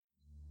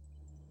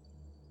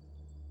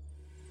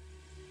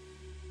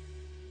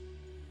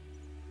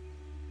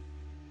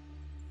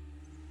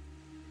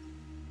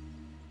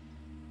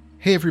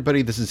Hey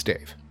everybody, this is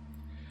Dave.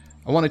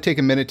 I want to take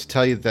a minute to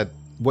tell you that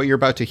what you're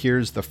about to hear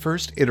is the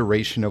first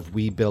iteration of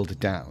We Build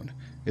Down.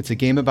 It's a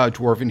game about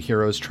dwarven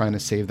heroes trying to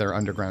save their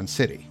underground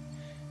city.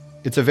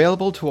 It's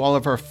available to all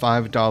of our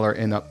 $5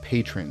 and up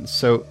patrons,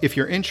 so if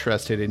you're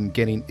interested in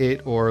getting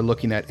it or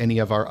looking at any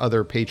of our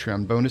other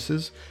Patreon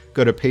bonuses,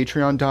 go to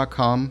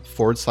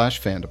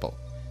patreon.com/Fandible.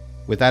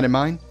 With that in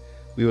mind,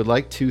 we would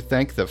like to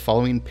thank the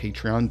following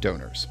Patreon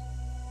donors.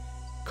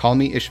 Call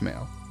Me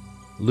Ishmael,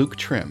 Luke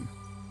Trim,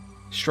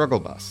 Struggle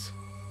Bus,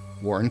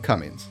 Warren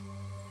Cummings,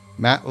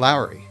 Matt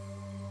Lowry,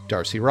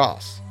 Darcy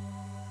Ross,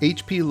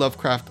 HP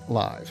Lovecraft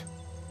Live,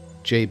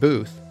 Jay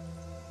Booth,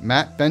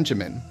 Matt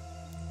Benjamin,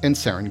 and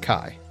Saren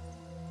Kai.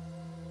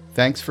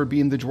 Thanks for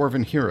being the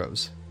dwarven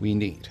heroes we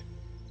need.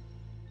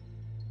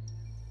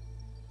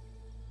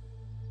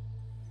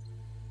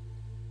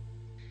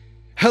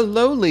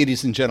 Hello,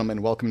 ladies and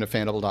gentlemen. Welcome to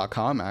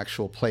Fandible.com,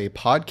 actual play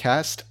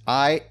podcast.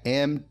 I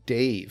am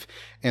Dave,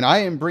 and I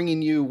am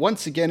bringing you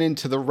once again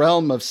into the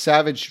realm of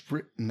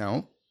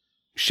Shadowrun.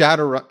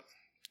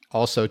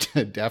 Also,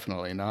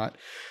 definitely not.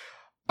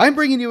 I'm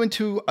bringing you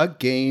into a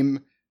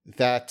game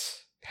that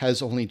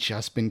has only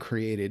just been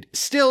created,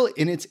 still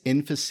in its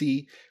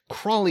infancy,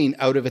 crawling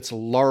out of its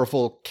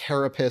larval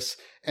carapace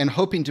and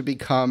hoping to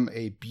become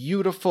a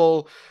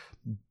beautiful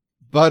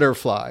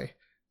butterfly,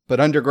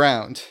 but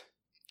underground.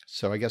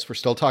 So I guess we're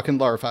still talking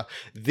larva.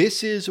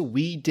 This is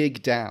We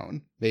Dig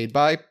Down, made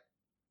by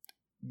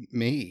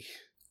me.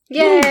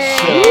 Yay!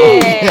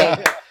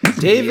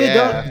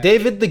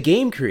 David the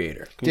game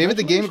creator. David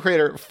the game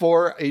creator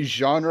for a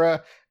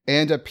genre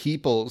and a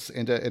peoples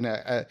and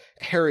a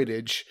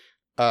heritage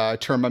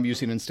term I'm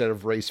using instead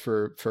of race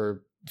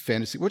for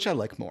fantasy, which I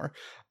like more.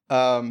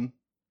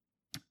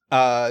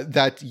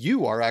 That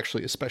you are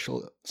actually a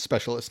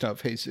specialist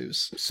of,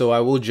 Jesus. So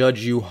I will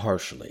judge you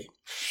harshly.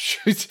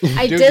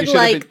 I did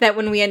like that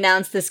when we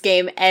announced this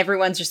game,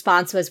 everyone's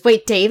response was,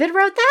 wait, David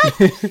wrote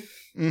that?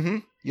 Mm-hmm.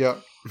 Yeah.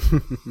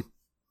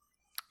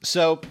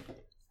 So,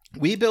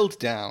 We Build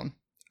Down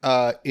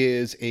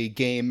is a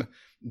game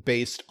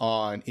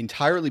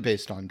entirely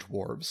based on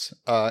dwarves.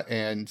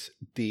 And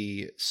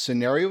the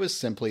scenario is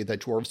simply that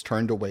dwarves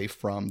turned away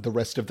from the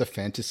rest of the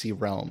fantasy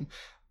realm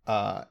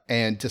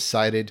and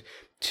decided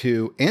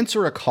to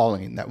answer a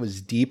calling that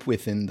was deep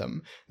within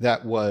them,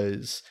 that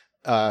was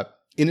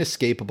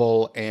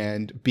inescapable,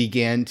 and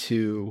began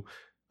to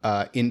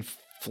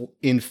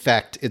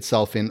infect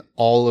itself in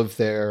all of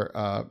their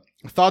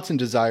thoughts and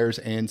desires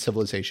and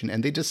civilization.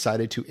 And they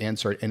decided to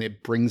answer it, and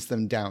it brings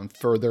them down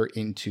further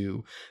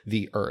into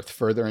the earth,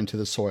 further into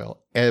the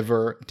soil,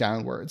 ever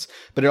downwards.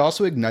 But it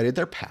also ignited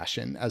their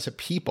passion as a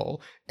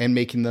people and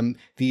making them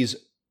these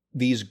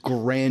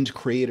grand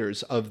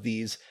creators of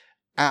these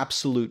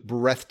absolute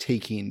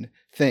breathtaking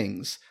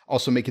things,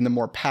 also making them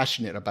more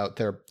passionate about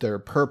their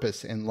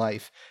purpose in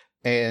life,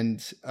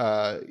 and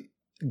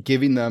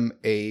giving them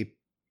an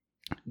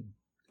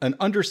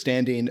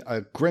understanding,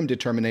 a grim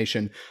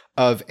determination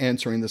of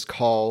answering this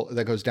call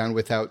that goes down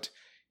without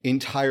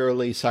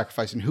entirely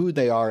sacrificing who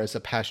they are as a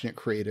passionate,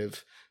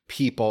 creative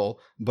people,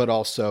 but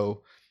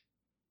also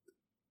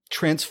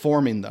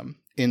transforming them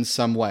in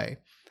some way.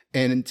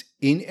 And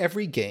in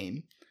every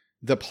game,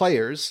 the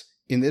players,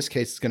 in this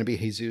case, it's going to be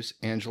Jesus,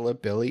 Angela,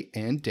 Billy,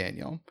 and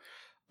Daniel,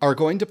 are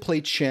going to play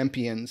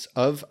champions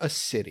of a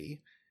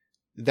city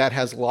that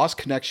has lost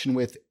connection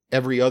with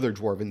every other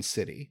dwarven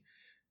city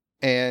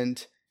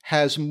and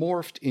has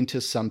morphed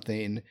into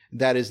something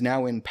that is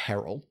now in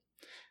peril.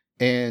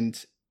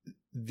 And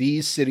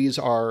these cities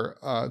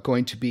are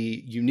going to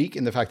be unique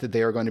in the fact that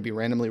they are going to be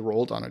randomly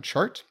rolled on a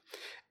chart.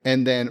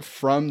 And then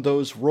from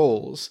those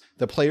rolls,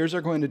 the players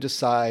are going to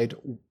decide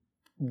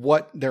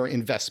what their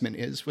investment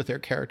is with their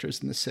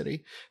characters in the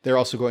city. They're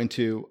also going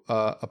to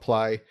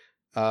apply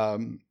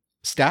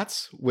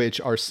stats, which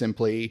are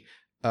simply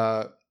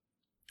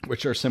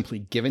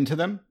given to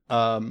them.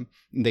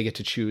 They get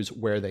to choose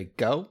where they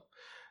go.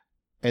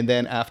 And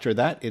then after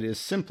that,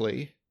 it's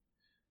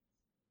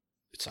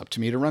up to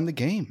me to run the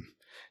game.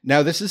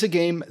 Now, this is a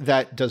game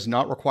that does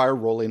not require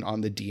rolling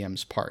on the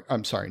DM's part.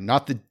 I'm sorry,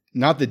 not the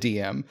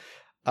DM,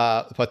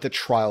 but the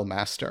trial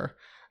master.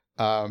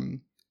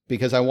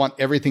 Because I want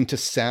everything to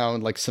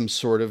sound like some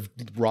sort of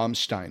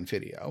Rammstein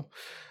video.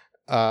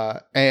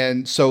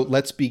 And so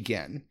let's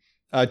begin.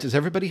 Does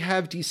everybody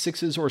have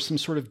D6s or some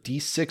sort of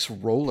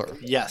D6 roller?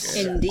 Yes.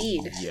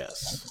 Indeed.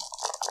 Yes.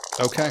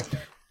 Okay.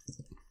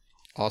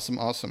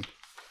 Awesome.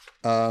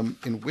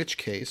 In which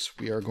case,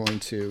 we are going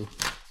to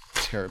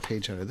tear a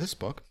page out of this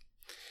book.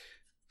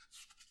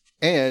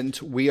 And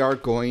we are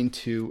going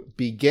to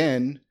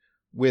begin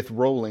with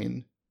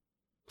rolling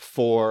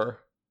for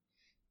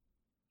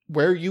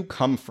where you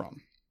come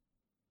from.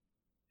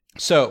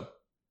 So,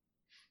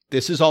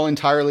 this is all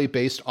entirely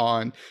based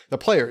on the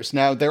players.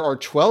 Now, there are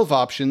 12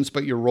 options,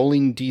 but you're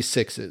rolling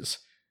D6s.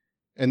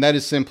 And that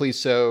is simply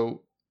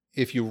so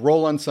if you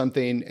roll on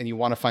something and you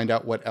want to find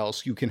out what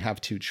else, you can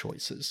have two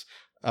choices.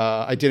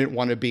 I didn't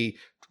want to be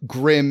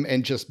grim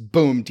and just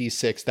boom,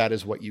 D6, that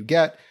is what you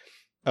get.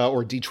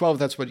 or D12,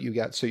 that's what you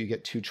get. So you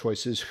get 2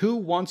 choices. Who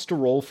wants to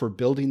roll for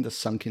building the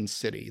sunken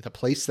city, the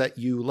place that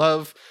you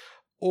love,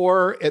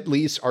 or at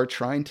least are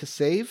trying to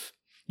save?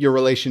 Your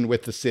relation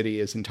with the city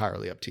is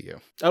entirely up to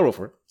you. I'll roll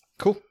for it.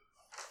 Cool.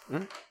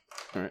 All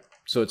right.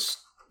 So it's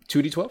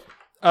 2d12?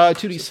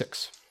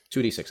 2d6.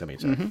 2d6, I mean,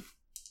 sorry.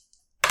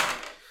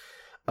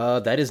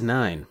 That is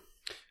 9.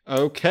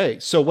 Okay.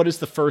 So what is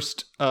the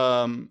first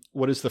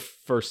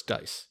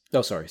dice?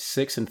 Oh, sorry.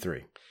 6 and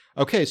 3.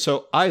 Okay,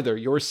 so either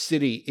your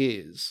city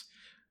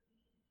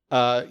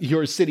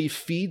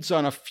feeds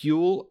on a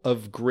fuel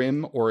of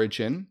grim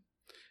origin,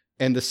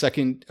 and the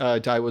second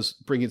die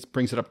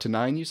brings it up to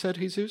 9, you said,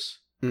 Jesus?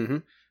 Mm-hmm.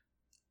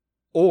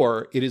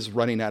 Or it is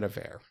running out of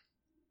air.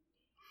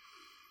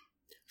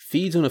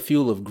 Feeds on a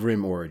fuel of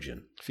grim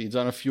origin. Feeds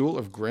on a fuel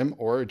of grim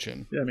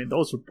origin. Yeah, I mean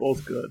those are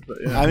both good, but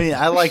yeah. I mean,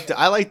 I like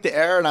the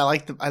air, and I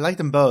like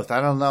them both. I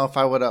don't know if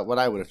I would what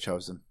I would have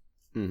chosen.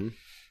 Mm-hmm.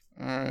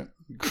 All right,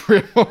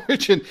 grim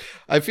origin.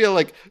 I feel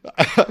like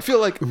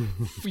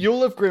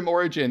fuel of grim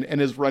origin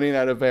and is running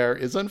out of air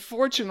is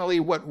unfortunately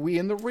what we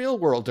in the real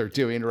world are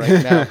doing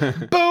right now.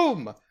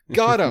 Boom,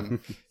 got him.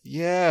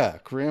 Yeah,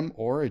 grim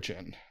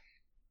origin.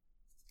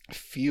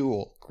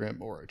 Fuel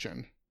grim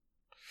origin.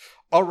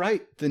 All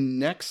right,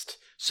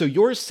 so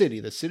your city,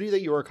 the city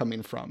that you are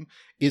coming from,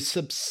 is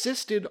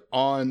subsisted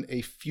on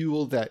a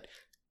fuel that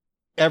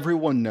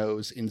everyone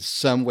knows in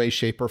some way,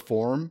 shape, or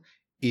form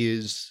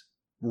is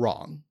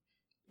wrong.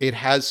 It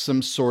has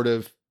some sort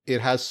of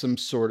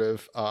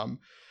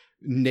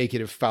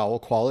negative foul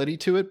quality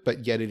to it,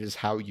 but yet it is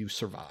how you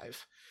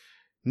survive.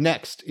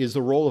 Next is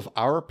the role of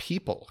our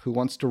people. Who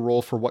wants to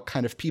roll for what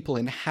kind of people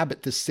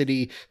inhabit the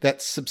city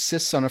that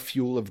subsists on a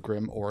fuel of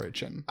grim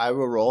origin? I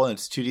will roll, and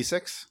it's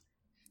 2d6.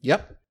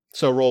 Yep.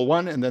 So roll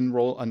 1 and then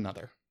roll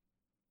another.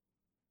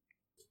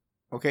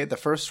 Okay, the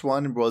first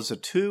one was a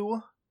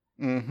 2.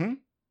 Mm-hmm.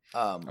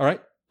 All right.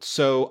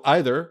 So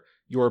either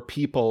your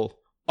people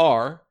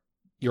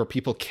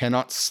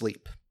cannot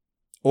sleep,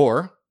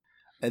 or...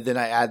 And then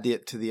I add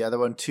it to the other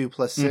one. 2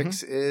 plus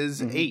 6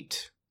 is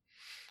 8.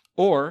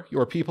 Or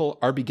your people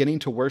are beginning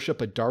to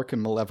worship a dark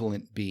and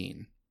malevolent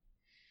being.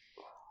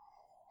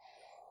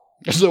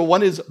 So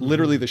one is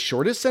literally the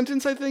shortest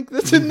sentence, I think,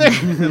 that's in there.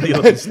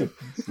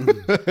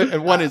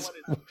 And one is...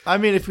 I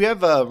mean, if we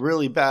have a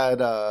really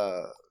bad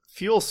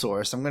fuel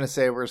source, I'm going to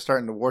say we're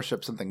starting to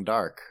worship something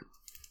dark.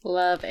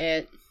 Love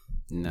it.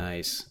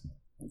 Nice.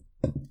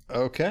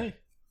 Okay.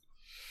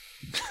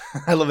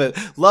 I love it.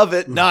 Love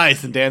it.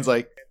 Nice. And Dan's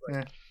like...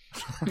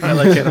 I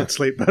like cannot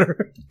sleep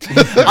better.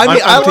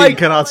 I like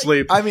cannot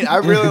sleep. I mean, I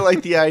really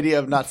like the idea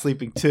of not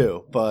sleeping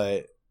too,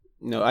 but...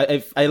 No,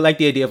 I like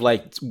the idea of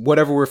like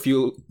whatever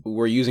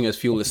we're using as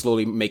fuel is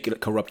slowly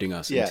corrupting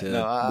us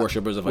into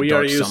worshippers of a dark something. We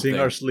are using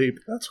our sleep.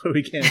 That's why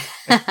we can't.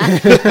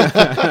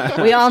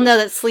 We all know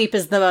that sleep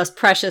is the most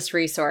precious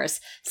resource,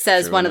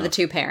 says one of the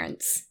 2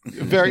 parents.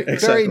 Very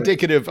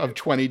indicative of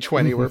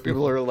 2020, where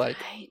people are like,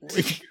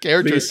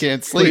 characters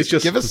can't sleep. Please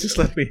just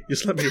let me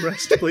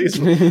rest, please.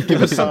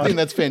 Give us something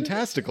that's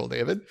fantastical,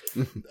 David.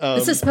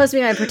 This is supposed to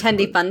be my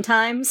pretendy fun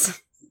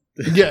times.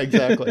 Yeah,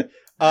 exactly.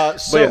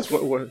 But yes,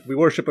 we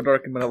worship a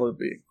dark and malevolent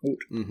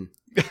being.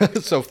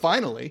 So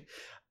finally,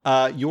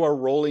 you are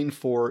rolling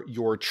for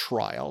your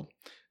trial.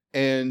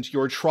 And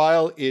your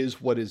trial is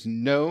what is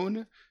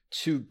known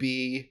to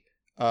be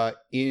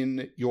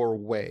in your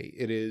way.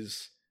 It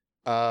is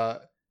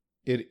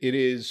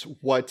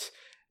what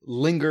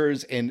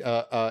lingers, and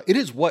it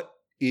is what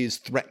is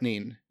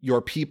threatening your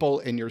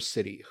people and your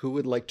city. Who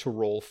would like to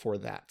roll for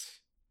that?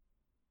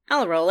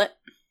 I'll roll it.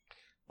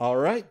 All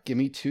right, give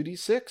me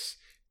 2d6.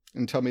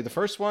 And tell me the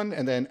first one,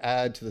 and then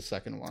add to the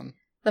second one.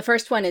 The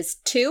first one is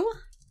 2.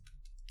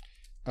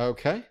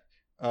 Okay.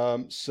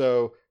 Oh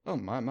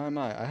my.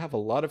 I have a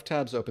lot of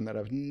tabs open that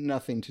have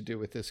nothing to do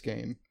with this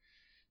game.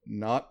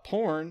 Not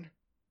porn.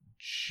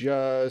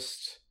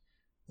 Just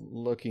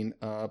looking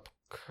up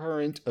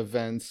current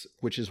events,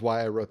 which is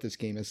why I wrote this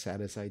game as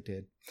sad as I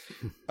did.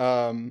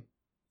 All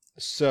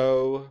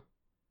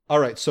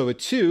right. So a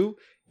 2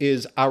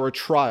 is our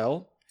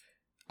trial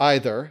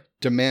either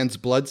demands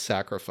blood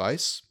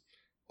sacrifice,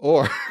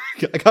 or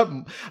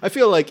I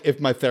feel like if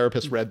my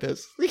therapist read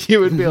this, he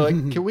would be like,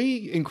 "Can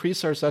we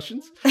increase our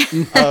sessions?"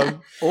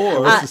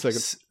 Or what's the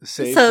second?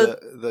 Save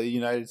the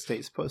United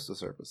States Postal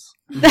Service.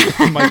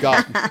 Oh my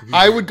God,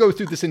 I would go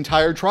through this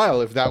entire trial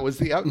if that was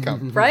the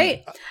outcome.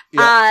 Right.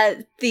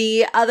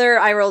 The other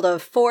I rolled a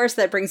 4,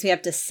 so that brings me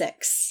up to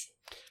 6.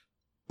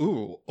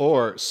 Ooh.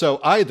 Or so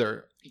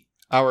either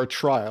our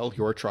trial,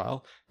 your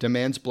trial,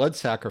 demands blood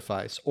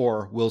sacrifice,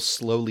 or will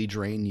slowly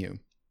drain you.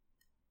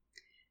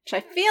 Which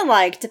I feel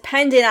like,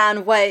 depending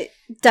on what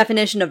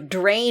definition of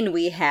drain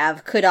we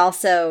have, could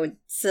also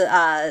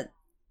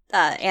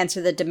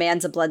answer the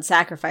demands of blood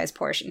sacrifice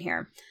portion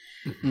here.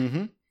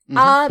 Mm-hmm.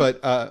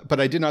 Mm-hmm. But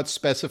I did not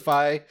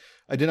specify.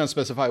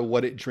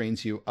 What it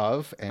drains you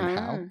of and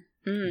how.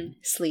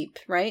 Sleep,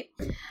 right?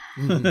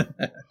 I'm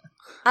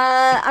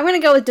going to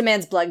go with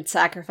demands blood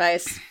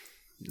sacrifice.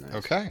 Nice.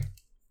 Okay.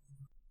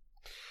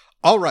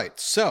 All right.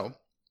 So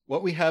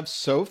what we have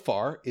so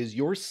far is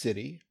your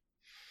city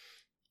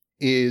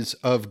is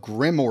of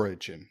grim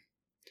origin.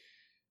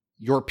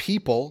 Your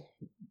people,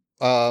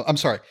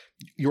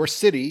 your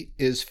city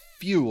is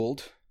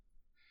fueled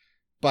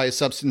by a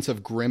substance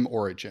of grim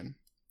origin.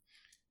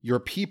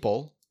 Your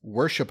people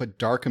worship a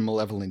dark and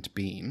malevolent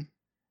being.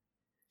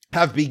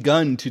 Have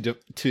begun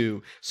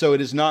to so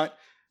it is not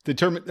the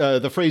term.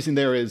 The phrasing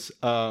there is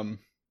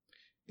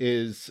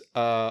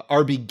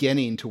are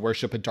beginning to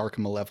worship a dark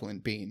and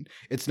malevolent being.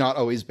 It's not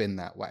always been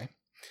that way.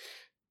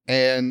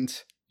 And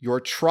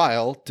your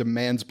trial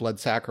demands blood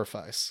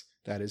sacrifice.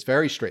 That is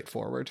very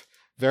straightforward.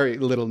 Very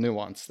little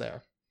nuance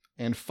there.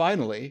 And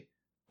finally,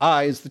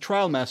 I, as the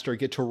trial master,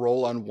 get to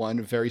roll on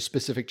one very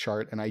specific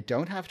chart, and I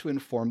don't have to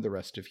inform the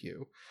rest of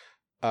you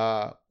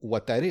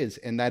what that is,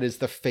 and that is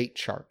the fate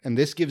chart. And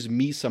this gives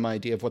me some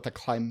idea of what the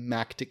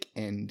climactic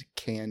end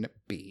can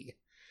be.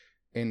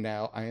 And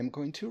now I am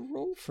going to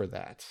roll for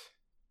that.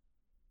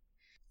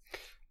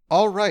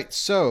 All right,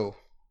 so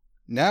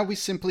now we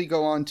simply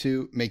go on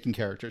to making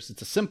characters.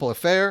 It's a simple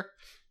affair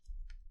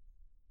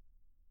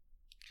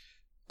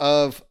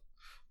of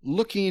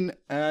looking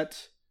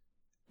at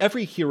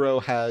every hero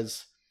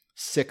has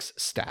 6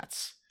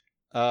 stats.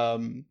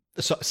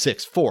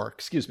 4.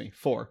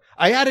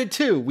 I added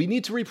 2. We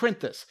need to reprint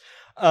this.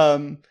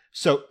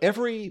 So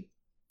every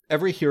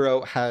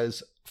hero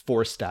has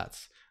 4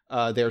 stats.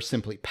 They're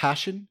simply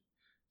passion,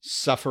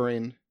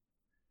 suffering,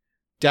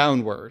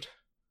 downward,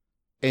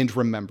 and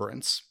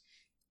remembrance.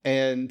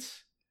 And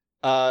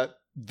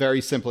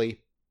very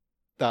simply,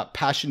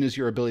 passion is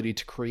your ability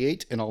to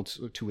create and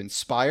also to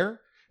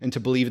inspire and to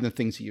believe in the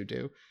things that you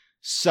do.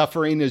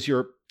 Suffering is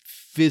your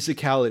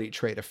physicality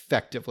trait,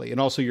 effectively, and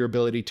also your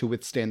ability to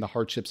withstand the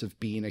hardships of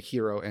being a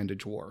hero and a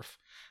dwarf,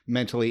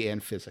 mentally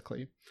and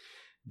physically.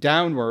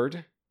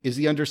 Downward is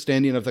the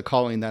understanding of the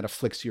calling that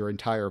afflicts your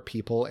entire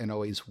people and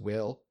always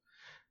will,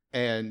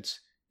 and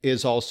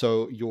is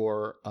also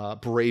your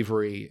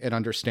bravery and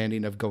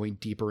understanding of going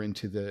deeper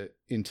into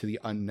the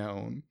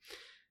unknown.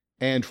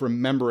 And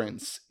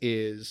remembrance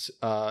is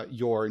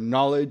your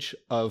knowledge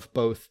of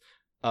both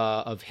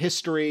of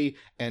history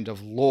and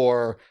of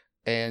lore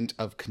and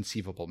of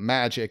conceivable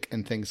magic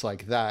and things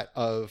like that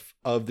of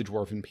the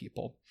dwarven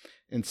people.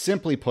 And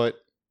simply put,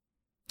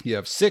 you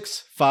have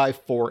 6, 5,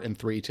 4, and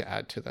 3 to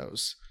add to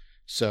those.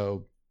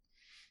 So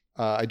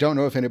I don't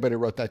know if anybody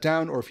wrote that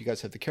down or if you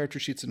guys have the character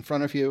sheets in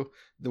front of you,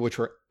 which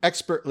were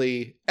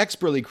expertly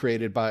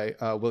created by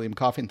William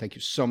Coffin. Thank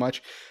you so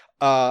much.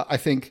 I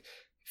think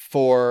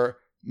for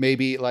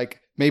maybe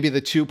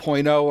the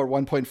 2.0 or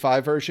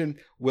 1.5 version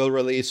will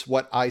release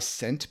what I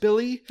sent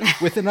Billy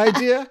with an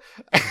idea.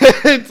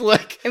 And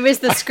it was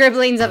the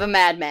scribblings of a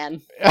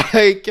madman.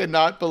 I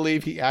cannot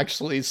believe he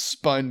actually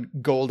spun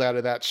gold out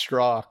of that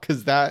straw,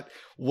 because that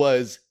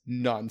was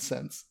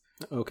nonsense.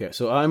 Okay,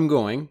 so I'm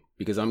going,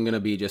 because I'm going to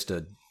be just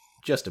a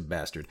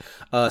bastard.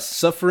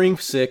 Suffering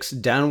 6,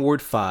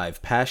 downward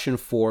 5, passion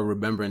 4,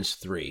 remembrance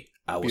 3.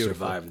 I will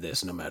survive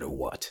this no matter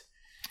what.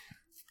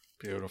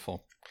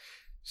 Beautiful.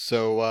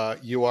 So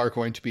you are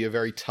going to be a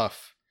very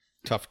tough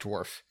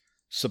dwarf,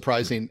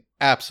 surprising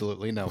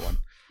absolutely no one.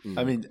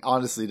 I mean,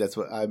 honestly, that's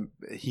what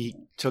he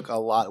took a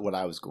lot what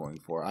I was going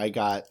for. I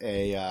got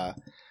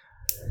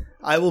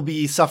I will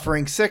be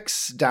suffering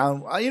 6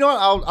 down. You know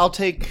what?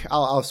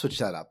 I'll switch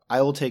that up.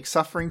 I will take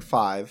suffering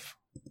 5,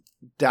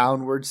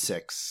 downward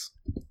 6,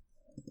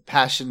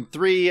 passion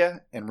 3,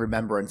 and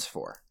remembrance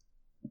 4.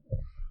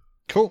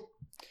 Cool.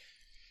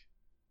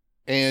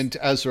 And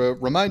as a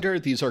reminder,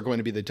 these are going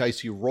to be the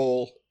dice you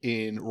roll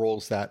in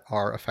rolls that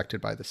are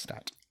affected by the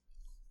stat.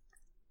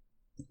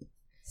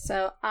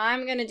 So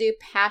I'm going to do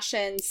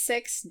passion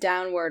 6,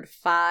 downward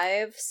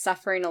 5,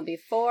 suffering will be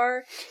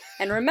 4,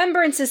 and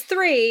remembrance is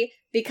 3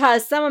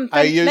 because someone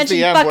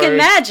mentioned fucking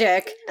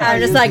magic. I'm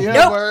just like,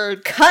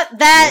 nope, cut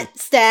that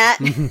stat.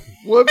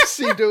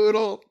 Whoopsie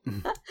doodle.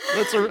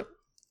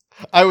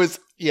 I was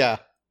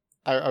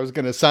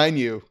going to sign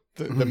you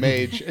the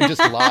mage and just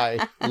lie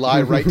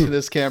right to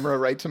this camera,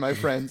 right to my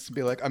friends, and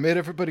be like, I made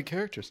everybody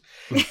characters.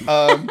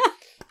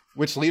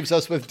 Which leaves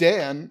us with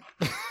Dan.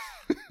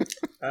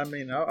 I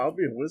mean, I'll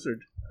be a wizard.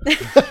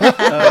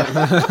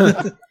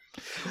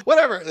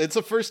 Whatever. It's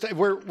the first time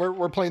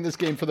we're playing this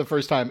game for the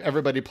first time.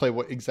 Everybody play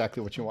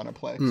exactly what you want to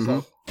play. Mm-hmm.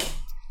 So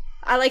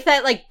I like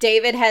that. Like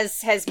David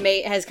has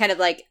kind of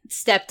like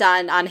stepped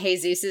on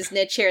Jesus's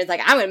niche here. It's like,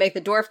 I'm gonna make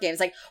the dwarf game.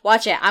 It's like,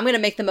 watch it. I'm gonna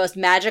make the most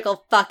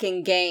magical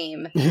fucking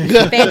game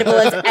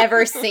Fandible has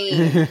ever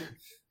seen.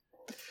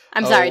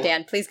 I'm sorry,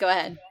 Dan. Please go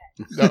ahead.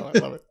 No, I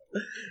love it.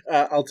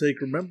 I'll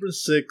take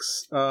remembrance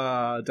 6,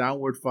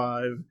 downward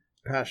 5,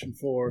 passion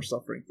 4,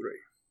 suffering 3.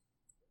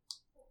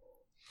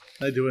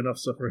 I do enough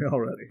suffering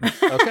already.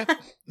 Okay.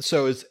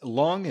 So as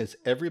long as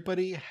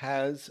everybody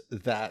has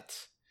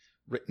that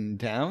written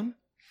down,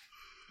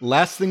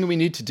 last thing we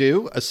need to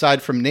do,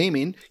 aside from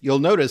naming, you'll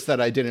notice that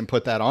I didn't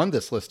put that on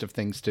this list of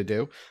things to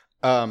do,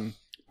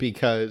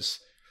 because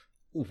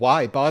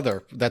why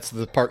bother? That's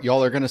the part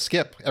y'all are going to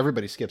skip.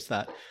 Everybody skips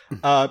that.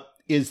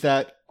 Is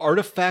that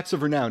artifacts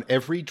of renown.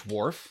 Every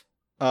dwarf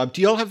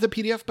Do y'all have the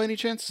PDF by any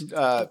chance?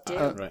 Right.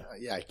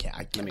 Yeah, I can't.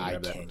 I Let me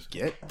grab that can't one.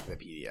 get the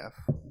PDF.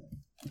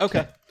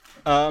 Okay.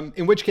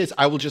 In which case,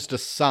 I will just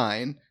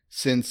assign,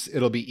 since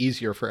it'll be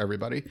easier for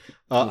everybody.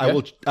 I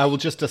will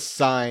just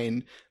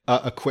assign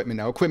equipment.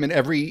 Now, equipment.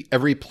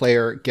 Every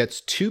player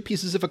gets 2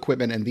 pieces of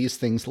equipment, and these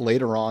things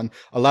later on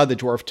allow the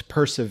dwarf to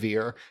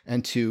persevere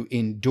and to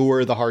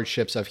endure the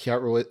hardships of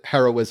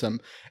heroism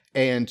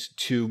and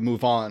to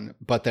move on,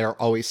 but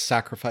they're always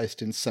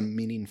sacrificed in some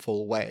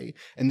meaningful way.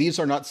 And these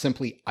are not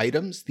simply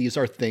items, these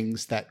are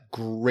things that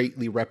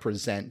greatly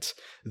represent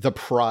the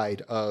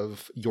pride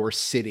of your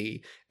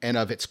city and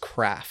of its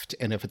craft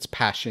and of its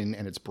passion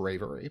and its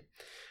bravery.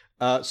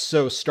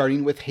 So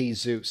starting with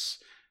Jesus,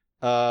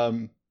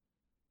 because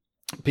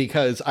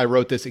I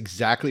wrote this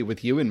exactly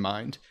with you in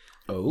mind,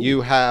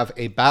 you have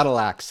a battle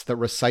axe that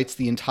recites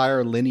the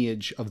entire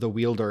lineage of the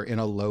wielder in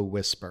a low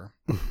whisper,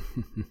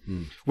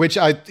 which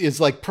is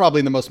like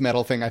probably the most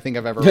metal thing I think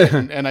I've ever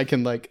written, and I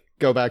can like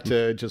go back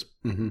to just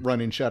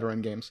running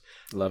Shadowrun games.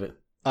 Love it.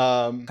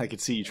 I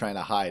could see you trying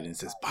to hide, and it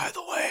says, "By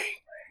the way."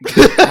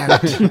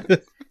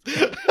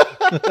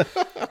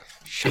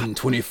 In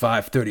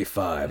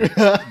 2535,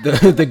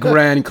 the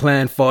Grand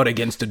Clan fought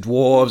against the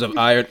dwarves of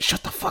Iron.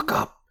 Shut the fuck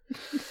up.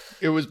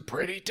 It was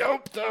pretty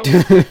dope, though.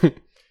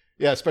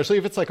 Yeah, especially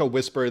if it's like a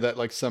whisper that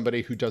like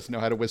somebody who doesn't know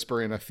how to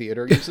whisper in a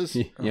theater uses.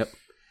 Yep.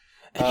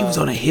 And he was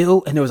on a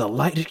hill, and there was a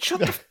light.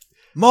 Shut the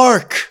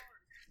Mark,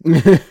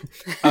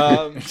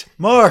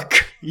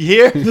 Mark, you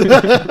here?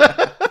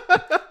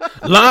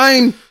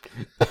 line.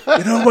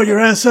 You know what your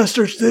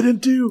ancestors didn't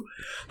do?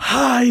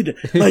 Hide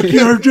like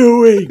you're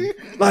doing,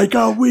 like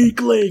a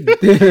weakling.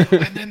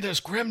 And then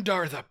there's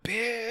Grimdar the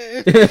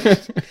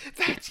bitch.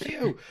 That's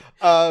you.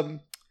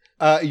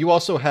 You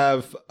also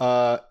have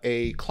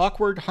a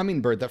clockwork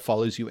hummingbird that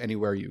follows you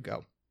anywhere you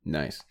go.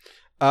 Nice.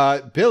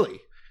 Billy,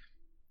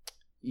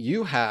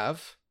 you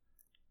have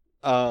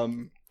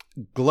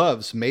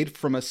gloves made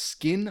from a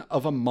skin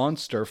of a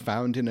monster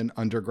found in an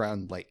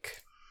underground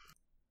lake,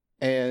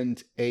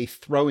 and a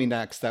throwing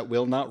axe that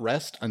will not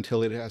rest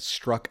until it has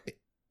struck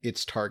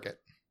its target.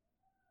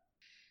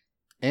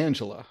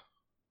 Angela,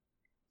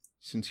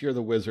 since you're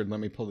the wizard,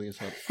 let me pull these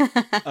up.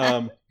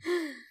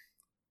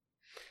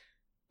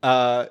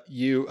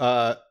 You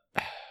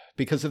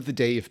because of the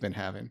day you've been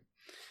having,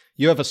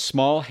 you have a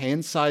small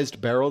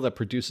hand-sized barrel that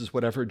produces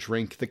whatever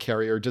drink the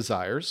carrier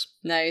desires.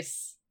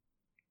 Nice.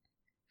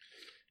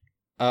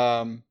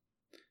 And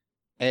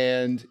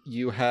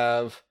you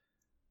have,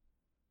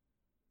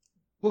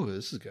 oh,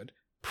 this is good,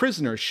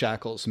 prisoner's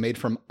shackles made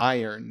from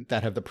iron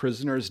that have the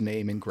prisoner's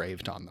name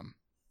engraved on them.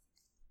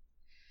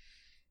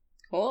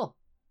 Cool.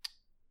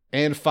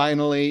 And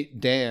finally,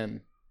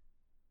 Dan,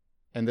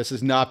 and this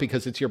is not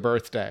because it's your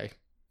birthday,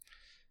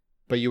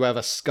 but you have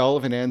a skull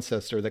of an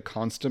ancestor that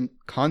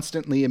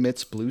constantly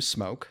emits blue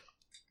smoke.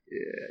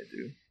 Yeah,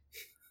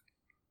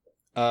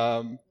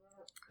 I do.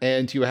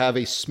 And you have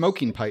a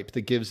smoking pipe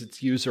that gives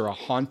its user a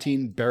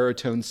haunting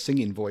baritone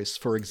singing voice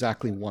for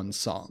exactly one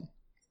song.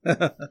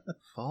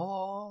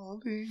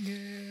 Falling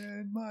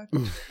in my...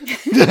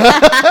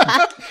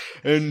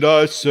 And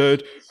I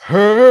said,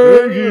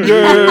 hey,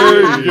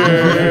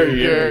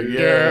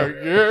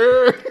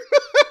 yeah.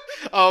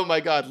 Oh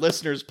my God,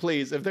 listeners,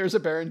 please, if there's a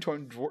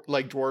baritone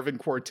dwarven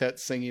quartet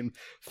singing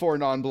Four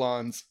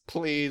Non-Blondes,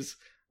 please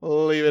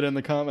leave it in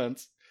the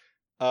comments.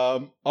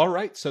 All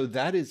right, so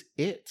that is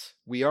it.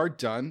 We are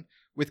done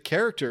with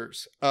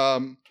characters.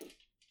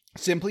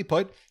 Simply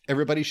put,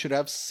 everybody should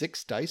have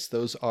 6 dice.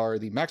 Those are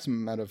the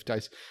maximum amount of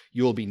dice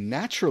you will be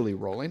naturally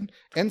rolling,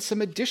 and some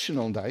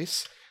additional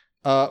dice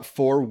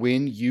for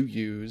when you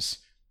use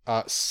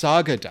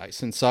saga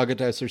dice. And saga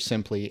dice are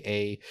simply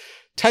a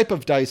type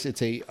of dice.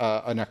 It's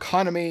an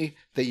economy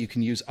that you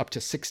can use up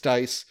to 6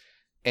 dice,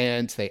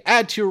 and they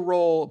add to your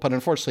roll. But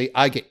unfortunately,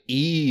 I get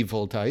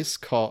evil dice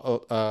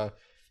called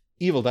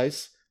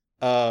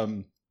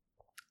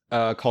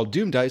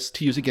Doom Dice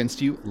to use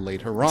against you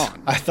later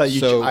on.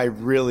 I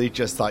really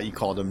just thought you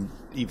called them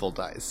evil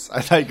dice. I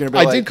thought you were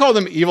gonna be I did call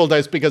them evil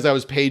dice because I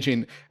was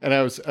paging, and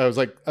I was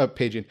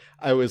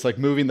like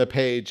moving the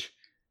page,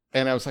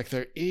 and I was like,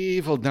 they're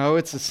evil. No,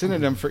 it's a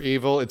synonym for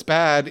evil. It's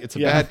bad. It's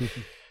bad.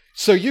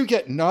 So you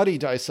get naughty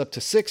dice up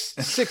to 6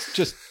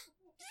 just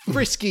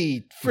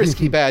frisky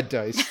bad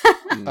dice.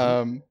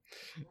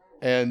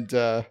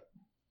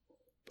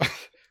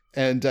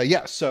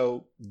 Yeah,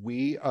 so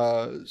we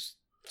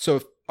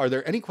so are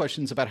there any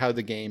questions about how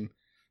the game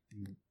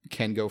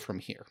can go from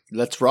here?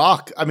 Let's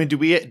rock. I mean, do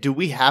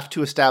we have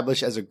to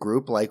establish as a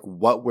group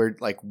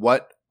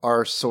what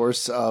our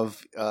source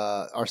of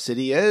our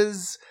city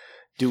is?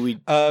 Do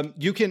we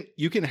you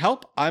can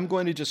help. I'm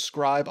going to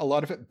describe a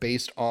lot of it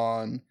based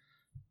on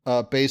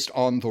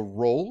the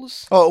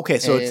rolls. Oh, okay.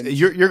 So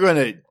you're going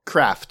to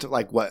craft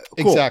like what?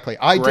 Cool. Exactly.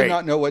 I did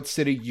not know what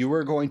city you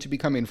were going to be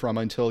coming from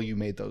until you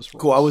made those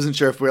rolls. Cool. I wasn't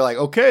sure if we were like,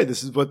 okay,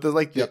 this is what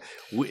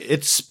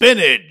it's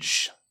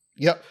spinach.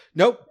 Yep.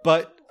 Nope.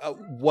 But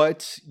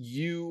what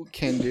you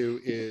can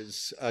do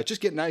is just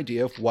get an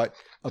idea of what,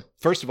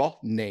 first of all,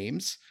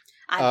 names.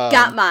 I've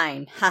got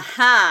mine. Ha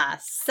ha.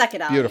 Suck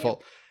it all.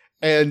 Beautiful.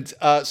 And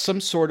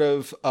some sort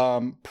of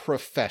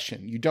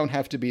profession. You don't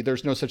have to be,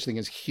 there's no such thing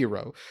as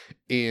hero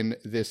in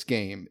this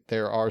game.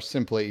 There are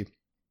simply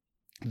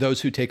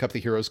those who take up the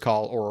hero's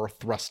call or are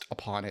thrust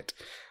upon it.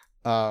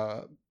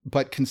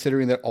 But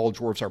considering that all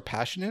dwarves are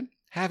passionate,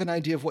 have an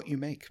idea of what you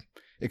make.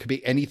 It could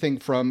be anything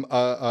from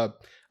a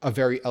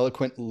very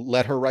eloquent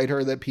letter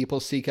writer that people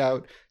seek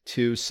out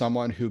to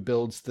someone who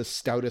builds the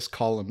stoutest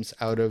columns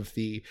out of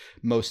the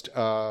most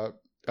of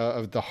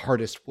the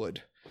hardest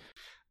wood.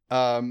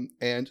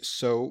 And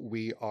so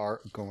we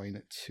are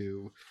going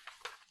to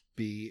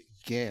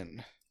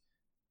begin.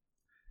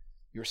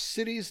 Your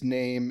city's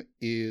name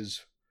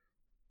is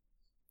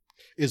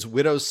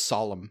Widow's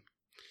Solemn.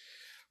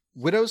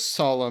 Widow's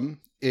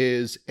Solemn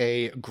is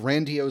a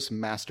grandiose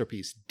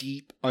masterpiece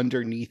deep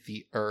underneath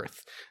the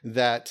earth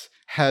that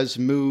has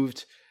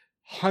moved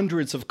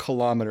hundreds of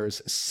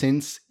kilometers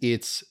since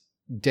its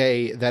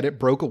day that it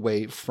broke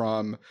away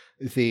from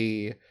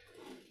the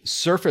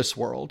surface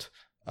world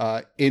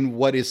in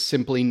what is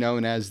simply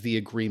known as the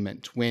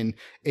Agreement, when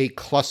a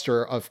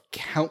cluster of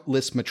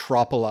countless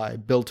metropoli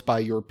built by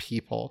your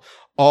people,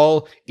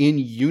 all in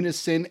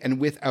unison and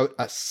without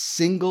a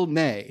single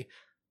nay,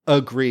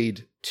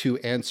 agreed to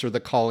answer the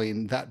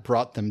calling that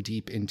brought them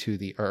deep into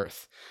the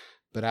earth.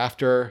 But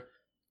after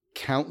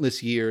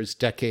countless years,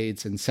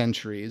 decades, and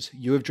centuries,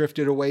 you have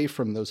drifted away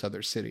from those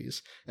other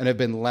cities and have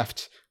been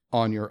left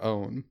on your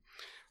own.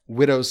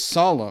 Widow's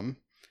Solemn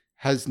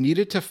has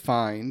needed to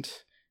find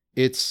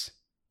its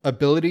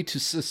ability to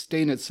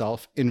sustain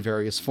itself in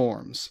various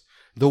forms.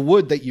 The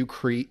wood that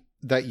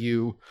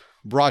you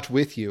brought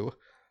with you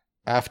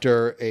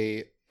after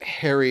a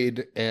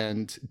harried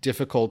and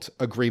difficult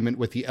agreement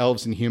with the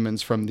elves and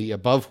humans from the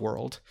above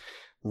world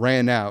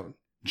ran out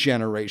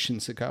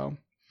generations ago.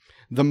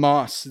 The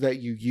moss that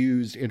you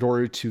used in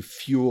order to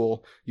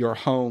fuel your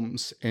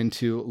homes and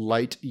to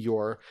light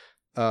your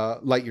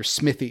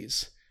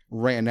smithies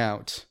ran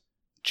out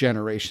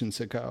generations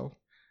ago.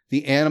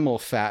 The animal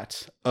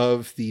fat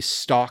of the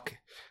stock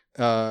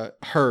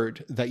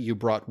herd that you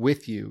brought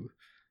with you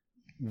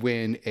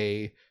when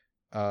a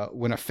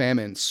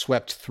famine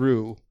swept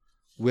through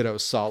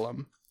Widow's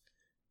Solemn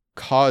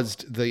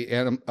caused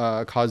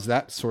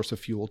that source of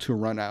fuel to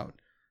run out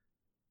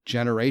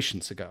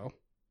generations ago.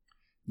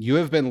 You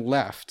have been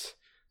left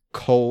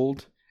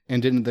cold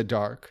and in the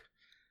dark,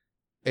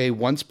 a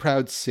once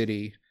proud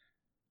city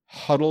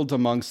huddled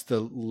amongst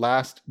the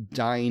last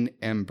dying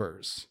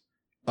embers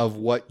of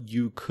what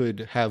you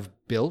could have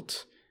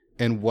built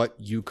and what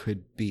you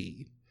could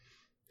be.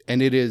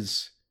 And it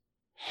has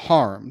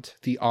harmed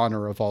the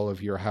honor of all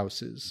of your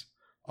houses,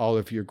 all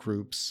of your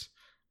groups,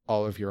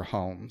 all of your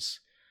homes,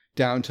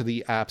 down to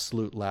the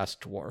absolute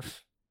last dwarf.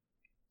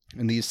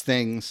 And these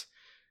things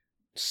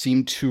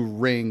seem to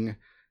ring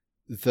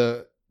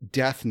the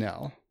death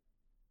knell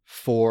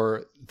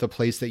for the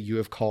place that you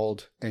have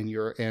called and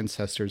your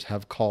ancestors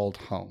have called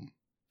home.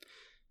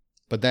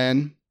 But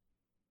then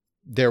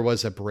there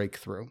was a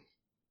breakthrough.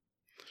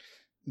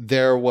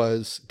 There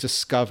was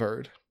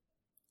discovered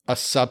a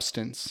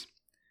substance,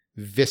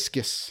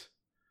 viscous,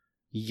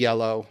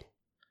 yellow,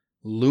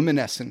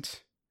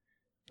 luminescent,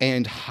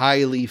 and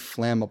highly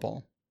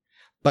flammable,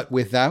 but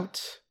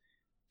without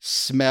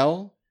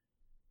smell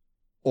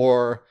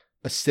or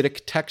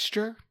acidic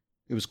texture.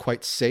 It was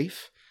quite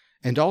safe,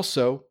 and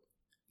also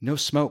no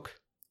smoke.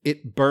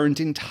 It burned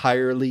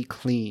entirely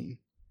clean,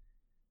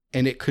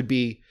 and it could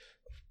be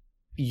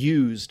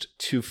used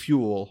to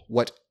fuel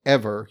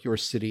whatever your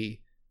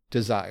city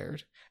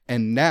desired.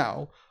 And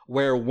now,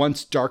 where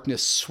once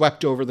darkness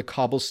swept over the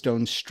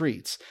cobblestone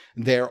streets,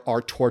 there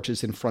are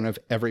torches in front of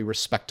every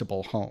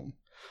respectable home.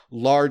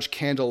 Large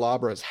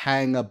candelabras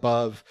hang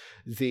above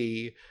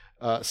the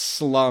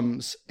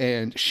slums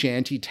and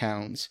shanty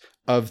towns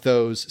of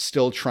those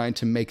still trying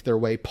to make their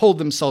way, pull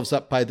themselves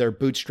up by their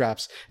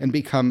bootstraps and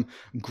become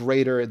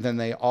greater than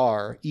they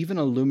are, even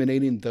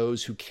illuminating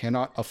those who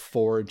cannot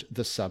afford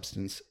the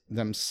substance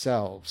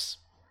themselves.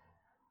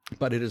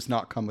 But it has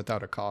not come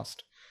without a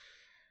cost.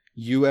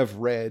 You have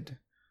read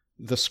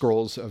the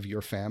scrolls of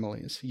your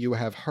families. You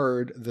have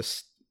heard the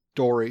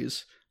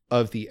stories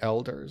of the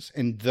elders.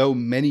 And though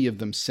many of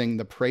them sing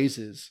the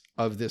praises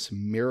of this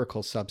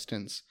miracle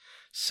substance,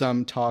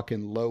 some talk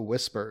in low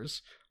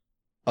whispers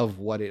of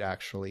what it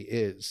actually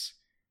is.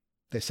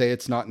 They say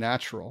it's not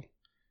natural,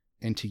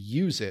 and to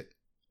use it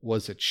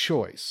was a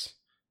choice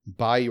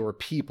by your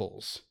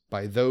peoples,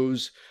 by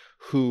those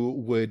who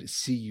would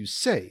see you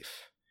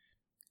safe,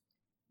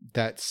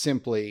 that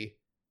simply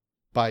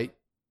by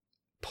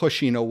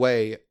pushing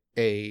away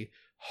a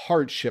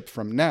hardship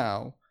from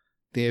now,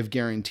 they have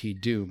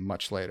guaranteed doom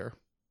much later,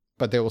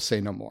 but they will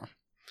say no more.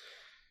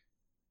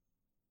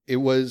 It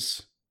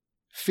was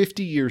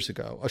 50 years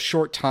ago, a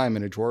short time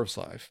in a dwarf's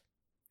life,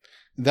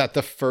 that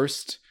the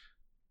first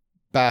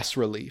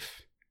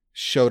bas-relief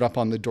showed up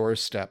on the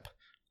doorstep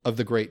of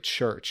the great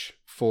church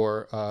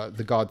for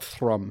the god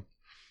Thrum,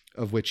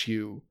 of which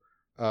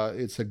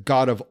it's a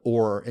god of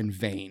ore and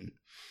vein,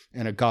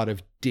 and a god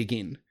of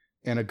digging,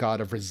 and a god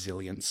of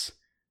resilience.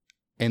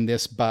 And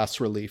this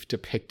bas relief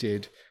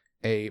depicted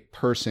a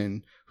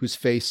person whose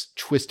face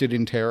twisted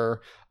in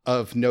terror,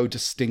 of no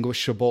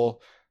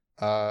distinguishable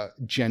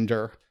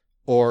gender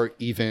or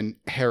even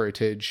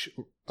heritage,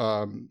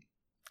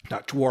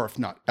 not dwarf,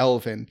 not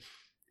elven.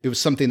 It was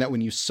something that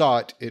when you saw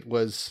it, it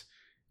was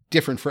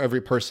different for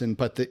every person.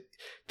 But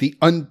the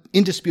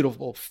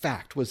indisputable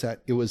fact was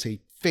that it was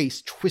a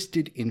face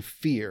twisted in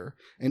fear,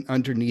 and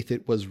underneath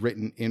it was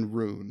written in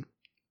rune,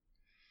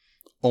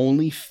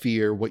 "Only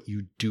fear what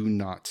you do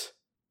not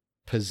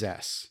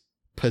possess.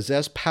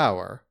 Possess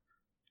power,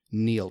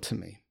 kneel to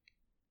me."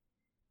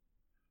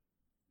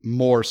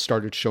 More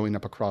started showing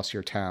up across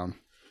your town,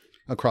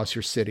 across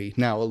your city,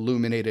 now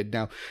illuminated,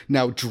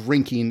 now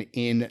drinking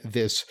in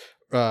this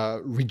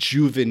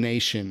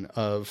rejuvenation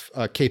of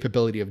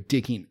capability of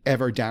digging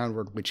ever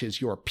downward, which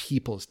is your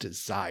people's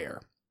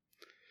desire.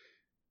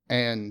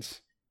 And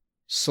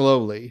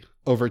slowly,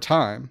 over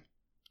time,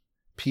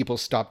 people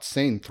stopped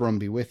saying "Thrum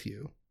be with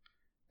you"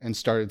 and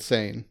started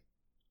saying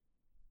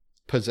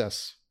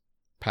 "possess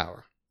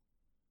power."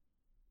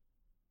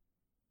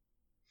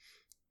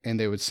 And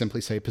they would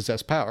simply say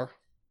 "possess power"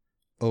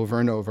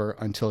 over and over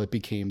until it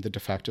became the de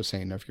facto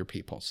saying of your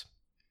peoples.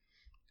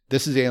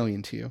 This is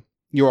alien to you.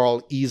 You are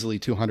all easily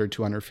 200,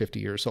 250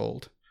 years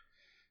old.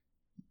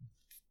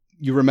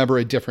 You remember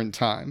a different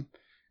time.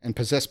 And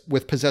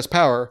with possess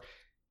power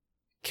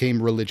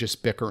came religious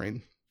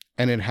bickering,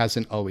 and it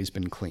hasn't always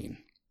been clean.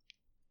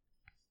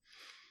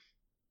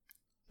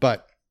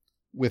 But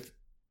with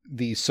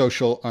the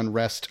social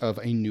unrest of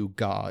a new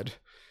god,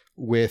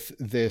 with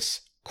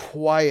this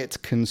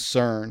quiet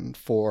concern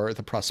for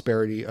the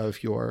prosperity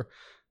of your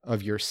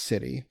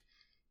city,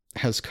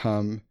 has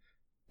come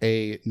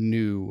a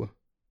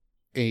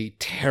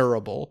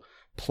terrible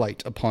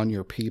plight upon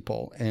your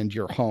people and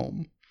your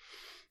home.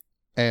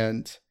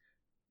 And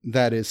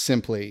that is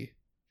simply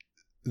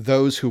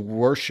those who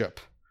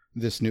worship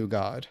this new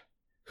god,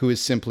 who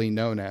is simply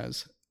known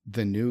as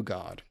the new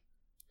god,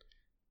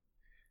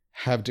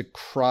 have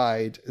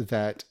decried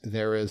that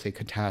there is a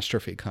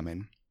catastrophe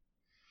coming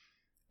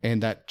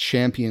and that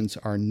champions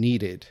are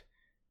needed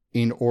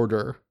in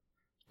order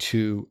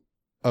to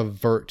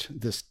avert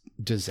this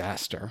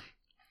disaster.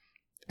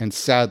 And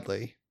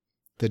sadly,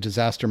 the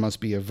disaster must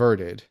be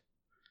averted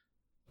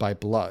by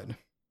blood.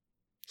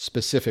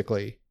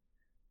 Specifically,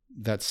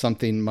 that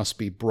something must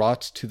be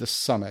brought to the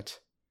summit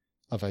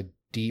of a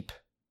deep,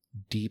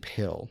 deep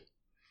hill,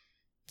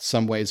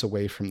 some ways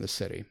away from the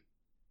city,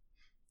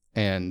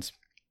 and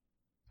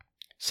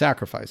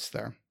sacrificed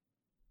there.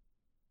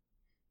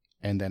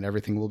 And then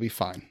everything will be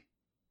fine.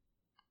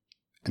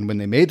 And when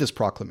they made this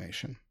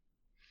proclamation,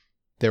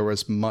 there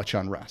was much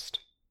unrest.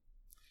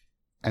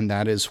 And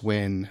that is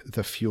when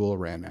the fuel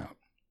ran out.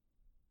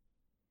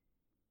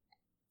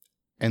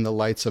 And the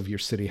lights of your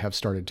city have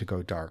started to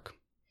go dark.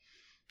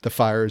 The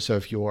fires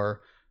of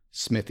your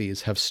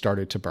smithies have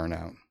started to burn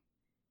out.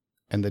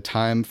 And the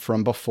time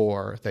from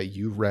before that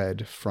you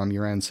read from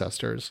your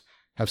ancestors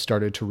have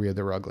started to rear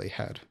their ugly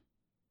head.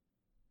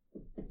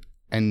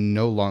 And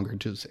no longer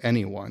does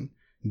anyone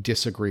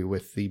disagree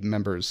with the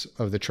members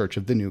of the Church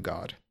of the New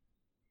God.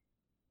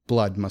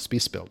 Blood must be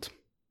spilled,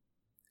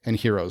 and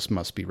heroes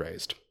must be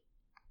raised.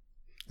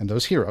 And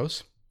those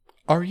heroes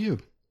are you.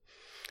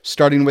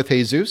 Starting with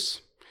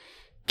Jesus,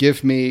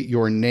 give me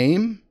your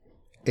name,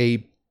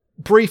 a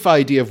brief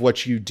idea of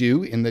what you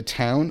do in the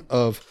town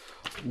of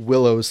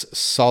Willows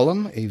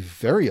Solemn, a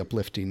very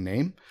uplifting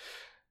name,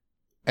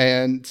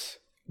 and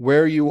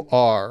where you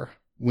are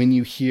when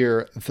you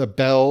hear the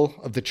bell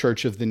of the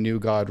Church of the New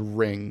God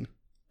ring.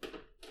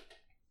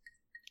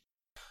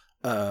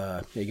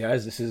 Hey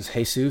guys, this is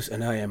Jesus,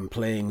 and I am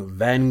playing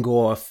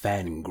Vangor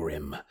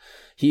Fangrim.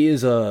 He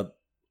is a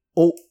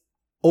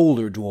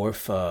older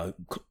dwarf,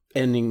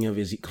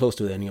 close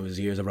to the ending of his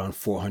years, around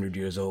 400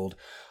 years old.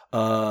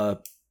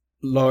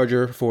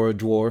 Larger for a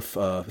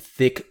dwarf,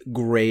 thick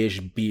grayish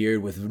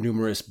beard with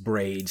numerous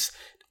braids,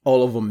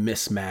 all of them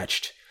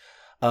mismatched.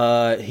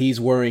 He's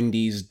wearing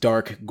these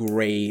dark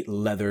gray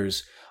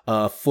leathers,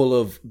 full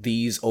of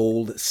these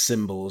old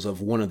symbols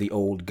of one of the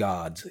old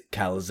gods,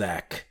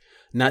 Kalzak.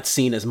 Not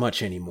seen as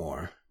much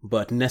anymore,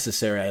 but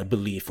necessary, I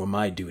believe, for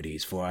my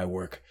duties, for I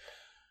work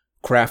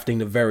crafting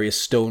the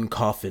various stone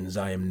coffins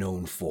I am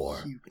known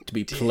for, to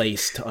be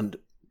placed on...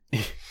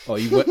 Oh,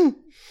 you what?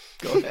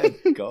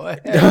 Go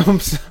ahead.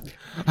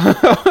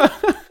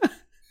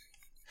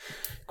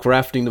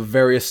 Crafting the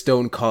various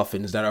stone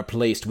coffins that are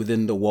placed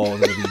within the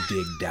walls as we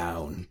dig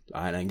down.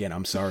 And again,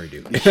 I'm sorry,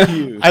 dude.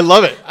 I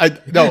love it.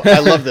 I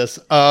love this.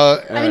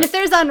 I mean, if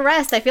there's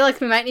unrest, I feel like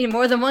we might need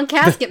more than one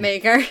casket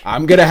maker.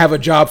 I'm going to have a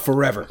job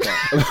forever.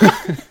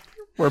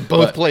 We're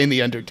both playing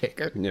the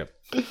Undertaker. Yeah.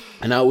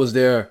 And I was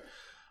there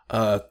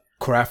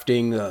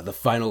crafting the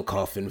final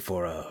coffin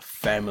for a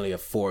family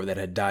of 4 that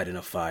had died in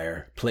a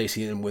fire,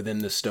 placing them within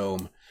the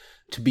stone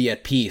to be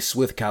at peace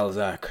with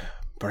Kalzak.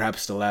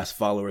 Perhaps the last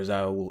followers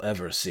I will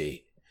ever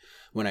see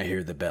when I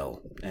hear the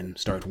bell and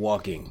start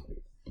walking,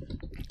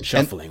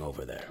 shuffling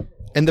over there.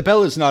 And the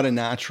bell is not a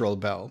natural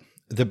bell.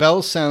 The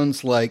bell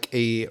sounds like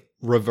a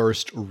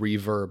reversed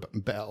reverb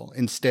bell.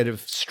 Instead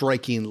of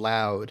striking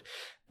loud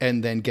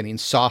and then getting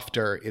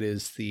softer, it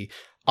is the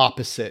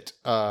opposite.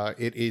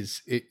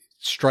 It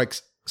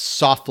strikes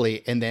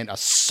softly and then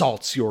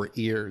assaults your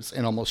ears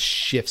and almost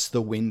shifts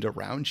the wind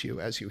around you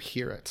as you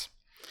hear it.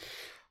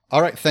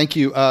 All right, thank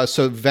you.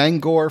 So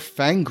Vangor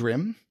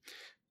Fangrim,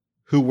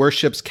 who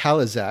worships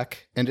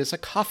Kalizak and is a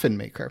coffin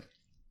maker.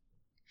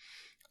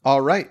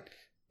 All right,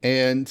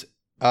 and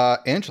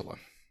Angela.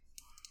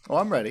 Oh,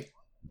 I'm ready.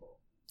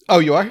 Oh,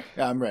 you are?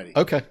 Yeah, I'm ready.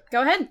 Okay.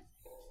 Go ahead.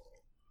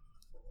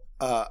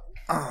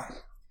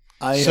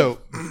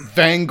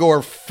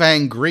 Vangor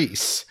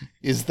Fangrease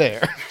is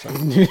there.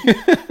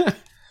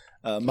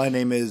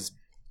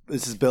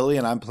 This is Billy,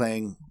 and I'm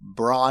playing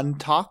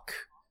Brontok,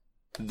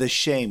 the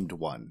Shamed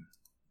One.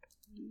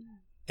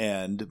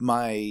 And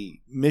my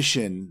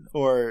mission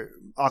or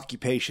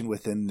occupation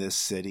within this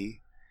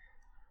city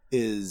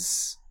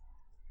is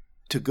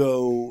to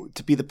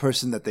be the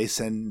person that they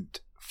send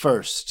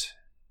first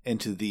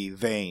into the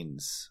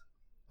veins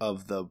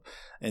and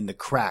the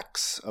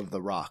cracks of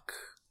the rock.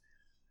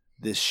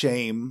 This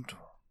shamed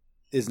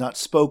is not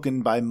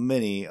spoken by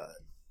many.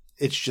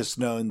 It's just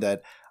known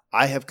that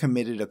I have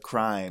committed a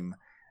crime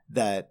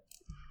that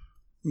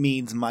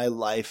means my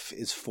life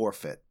is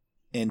forfeit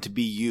and to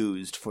be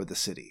used for the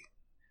city.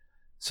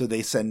 So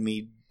they send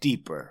me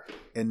deeper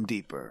and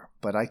deeper,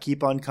 but I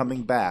keep on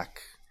coming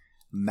back,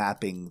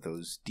 mapping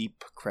those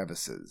deep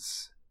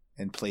crevices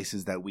and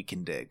places that we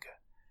can dig.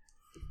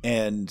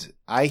 And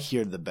I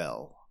hear the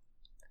bell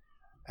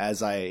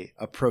as I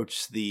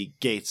approach the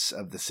gates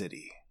of the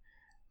city.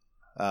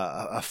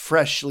 A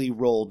freshly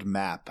rolled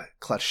map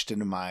clutched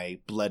into my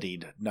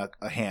bloodied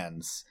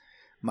hands,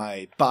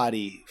 my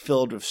body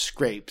filled with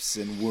scrapes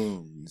and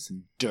wounds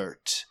and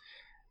dirt,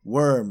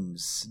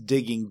 worms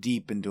digging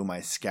deep into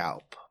my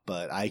scalp,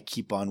 but I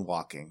keep on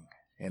walking.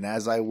 And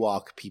as I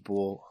walk,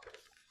 people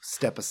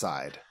step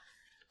aside,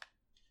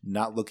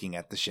 not looking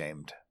at the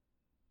shamed.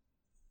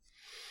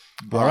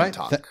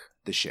 Brontok,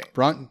 the shamed.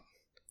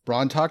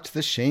 Brontok,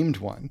 the shamed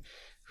one,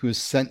 who's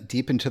sent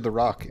deep into the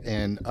rock,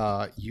 and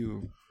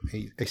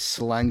a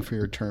slang for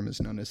your term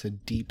is known as a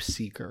deep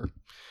seeker,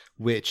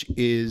 which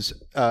is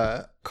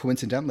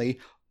coincidentally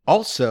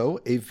also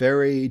a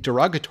very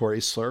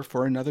derogatory slur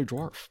for another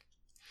dwarf.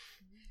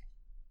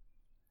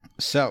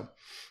 So,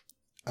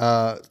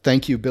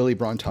 thank you, Billy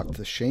Brontok,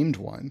 the shamed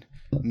one.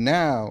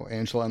 Now,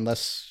 Angela,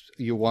 unless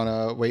you want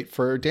to wait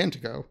for Dan to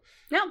go.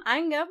 No, I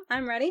can go.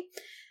 I'm ready.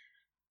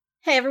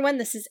 Hey everyone,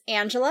 this is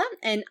Angela,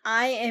 and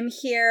I am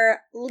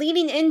here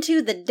leading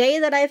into the day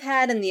that I've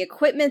had and the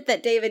equipment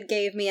that David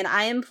gave me, and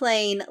I am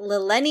playing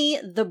Lileni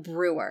the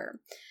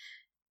Brewer.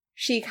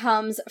 She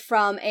comes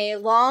from a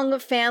long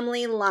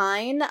family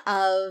line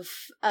of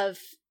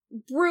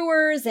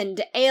brewers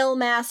and ale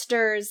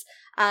masters,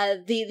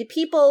 the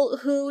people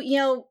who,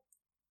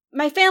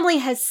 my family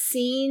has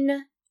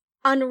seen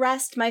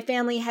unrest. My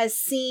family has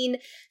seen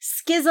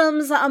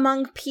schisms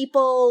among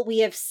people. We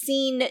have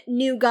seen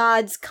new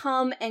gods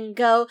come and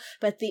go.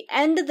 But at the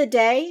end of the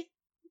day,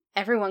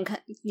 everyone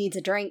needs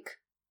a drink.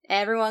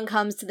 Everyone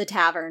comes to the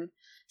tavern.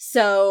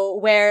 So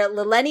where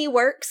Lileni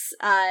works,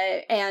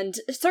 and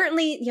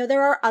certainly,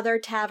 there are other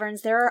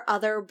taverns, there are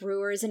other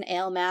brewers and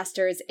ale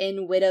masters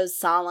in Widow's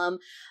Solemn,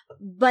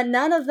 but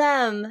none of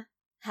them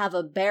have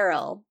a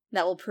barrel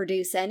that will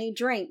produce any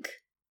drink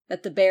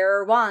that the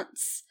bearer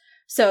wants.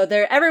 So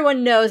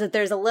everyone knows that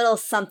there's a little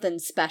something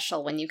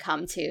special when you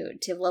come to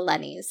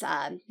Lileni's,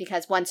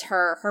 because once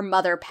her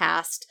mother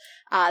passed,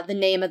 the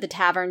name of the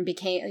tavern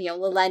became,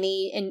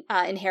 Lileni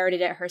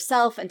inherited it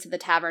herself, and so the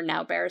tavern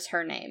now bears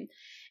her name.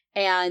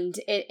 And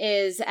it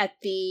is at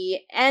the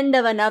end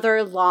of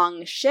another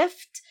long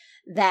shift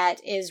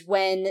that is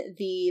when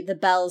the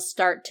bells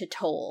start to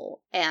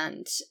toll.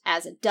 And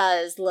as it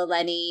does,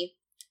 Lileni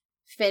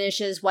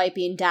finishes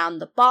wiping down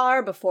the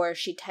bar before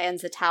she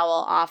hands the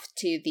towel off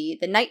to the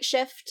night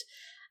shift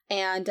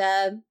and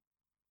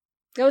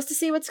goes to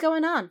see what's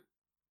going on.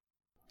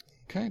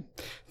 Okay.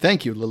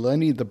 Thank you,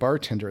 Lileni the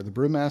bartender, the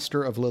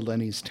brewmaster of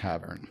Lileni's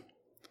Tavern.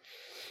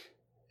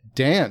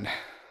 Dan.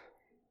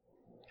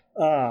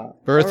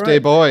 Birthday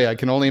boy. I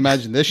can only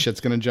imagine this shit's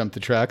going to jump the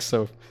tracks,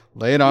 so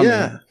lay it on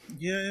me.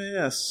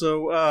 Yeah.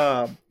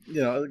 So,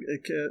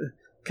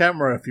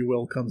 camera, if you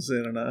will, comes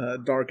in a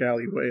dark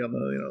alleyway on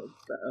the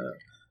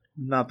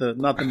not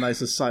the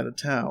nicest side of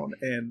town,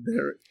 and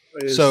there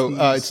is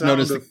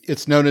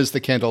it's known as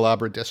the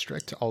Candelabra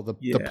District. All the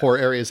poor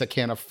areas that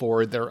can't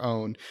afford their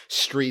own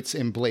streets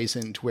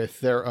emblazoned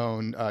with their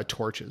own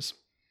torches.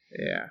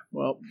 Yeah,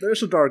 well,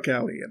 there's a dark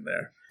alley in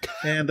there,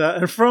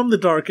 and from the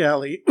dark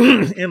alley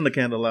in the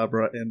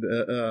Candelabra and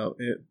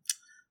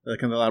the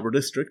Candelabra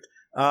District.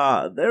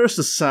 There's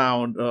the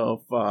sound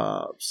of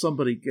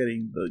somebody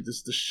getting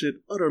the shit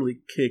utterly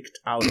kicked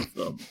out of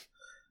them.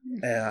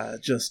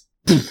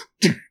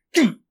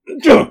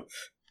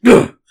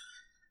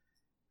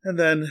 And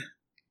then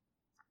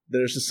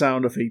there's the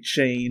sound of a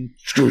chain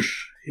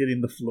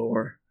hitting the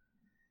floor.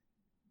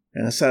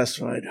 And a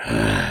satisfied.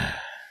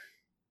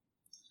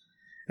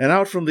 And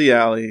out from the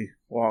alley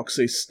walks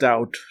a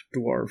stout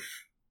dwarf,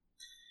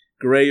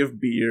 gray of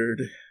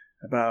beard,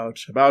 about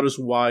as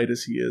wide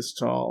as he is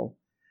tall,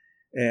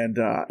 and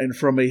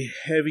from a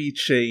heavy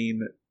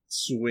chain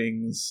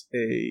swings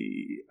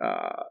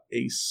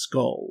a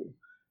skull,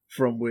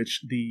 from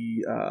which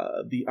the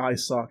eye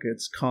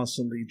sockets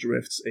constantly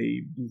drifts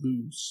a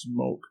blue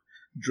smoke,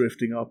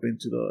 drifting up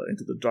into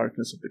the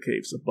darkness of the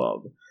caves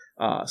above.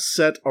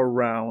 Set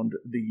around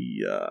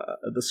the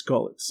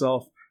skull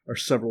itself are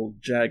several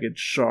jagged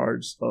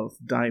shards of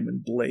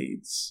diamond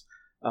blades,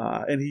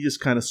 and he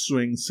just kind of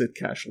swings it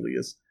casually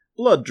as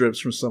blood drips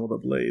from some of the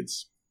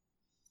blades.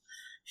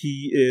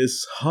 He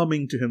is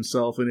humming to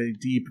himself in a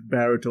deep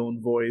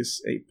baritone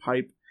voice, a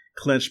pipe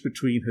clenched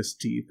between his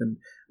teeth, and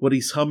what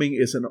he's humming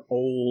is an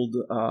old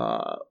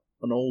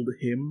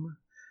hymn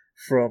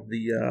from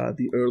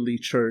the early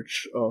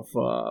church of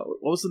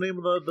what was the name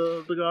of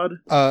the god?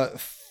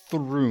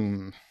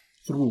 Thrum.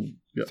 Thrum.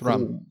 Yeah,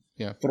 Thrum.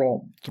 Yeah.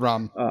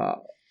 Thrum.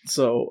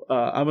 So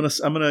I'm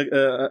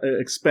gonna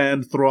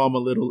expand Thrum a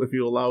little, if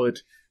you allow it.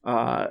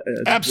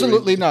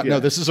 Absolutely not. Yeah. No,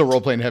 this is a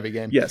role-playing heavy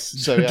game. Yes.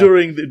 So yeah.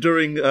 during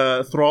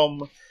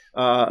Thrum,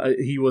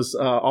 he was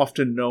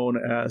often known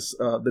as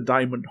the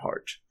Diamond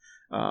Heart.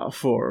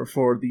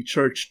 For the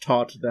church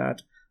taught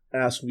that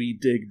as we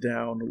dig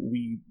down,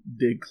 we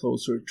dig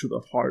closer to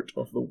the heart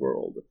of the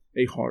world,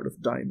 a heart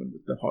of diamond,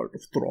 the heart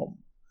of Thrum.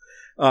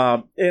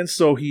 And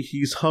so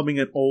he's humming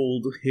an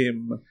old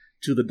hymn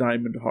to the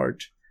Diamond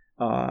Heart,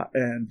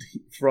 and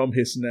from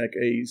his neck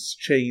a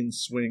chain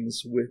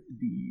swings with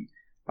the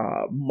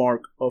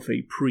mark of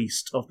a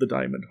priest of the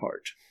Diamond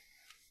Heart.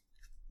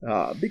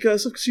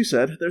 Because, as you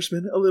said, there's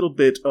been a little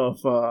bit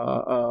of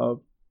a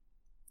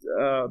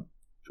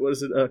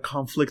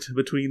conflict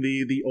between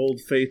the old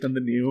faith and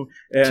the new.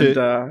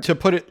 And to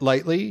put it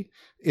lightly,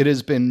 it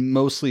has been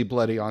mostly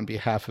bloody on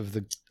behalf of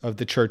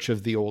the Church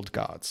of the Old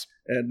Gods,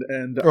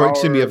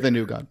 of the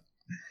New God.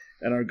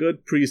 And our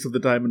good priest of the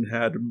Diamond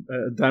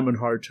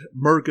Heart,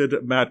 Murgid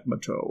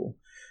Magmato,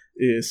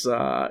 is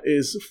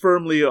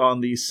firmly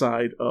on the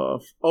side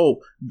of,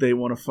 they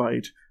want to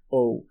fight,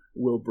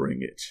 we'll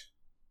bring it.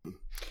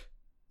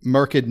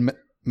 Murgid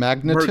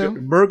Magmato?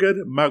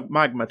 Murgid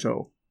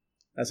Magmato.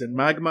 As in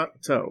magma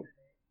toe.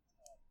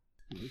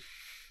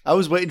 I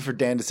was waiting for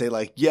Dan to say,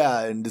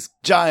 and this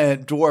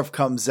giant dwarf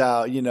comes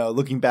out,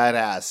 looking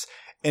badass.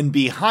 And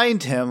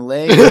behind him,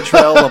 laying a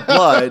trail of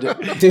blood,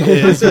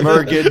 is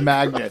Murgid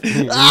Magnet.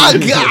 Oh,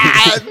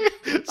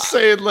 God!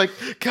 Saying,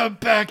 come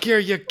back here,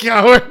 you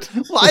coward!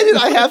 Why did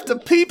I have to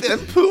peep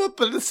and poo up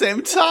at the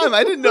same time?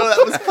 I didn't know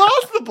that was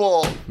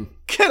possible.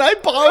 Can I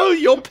borrow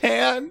your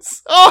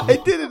pants? Oh, I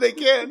did it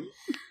again.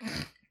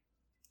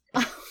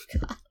 Oh,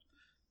 God.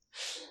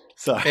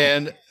 Sorry.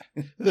 And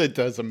that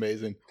does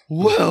amazing.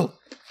 Well,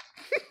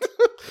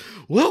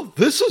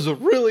 this is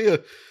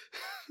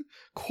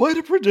quite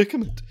a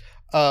predicament.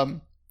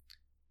 And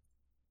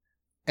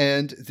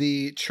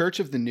the Church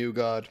of the New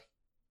God.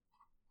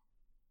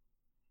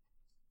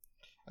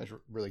 I should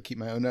really keep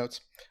my own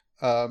notes.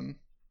 The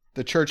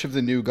Church of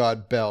the New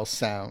God bell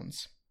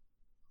sounds,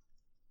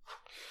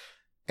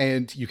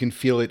 and you can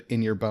feel it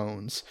in your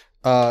bones.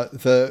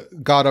 The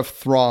god of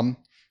Thrum,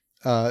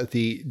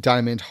 the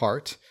Diamond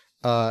Heart.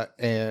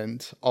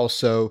 And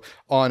also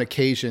on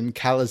occasion,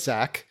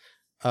 Kalazak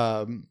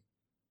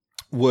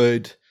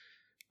would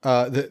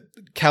the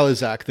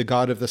Kalazak, the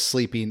god of the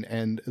sleeping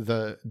and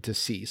the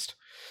deceased,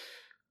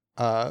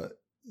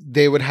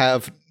 they would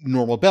have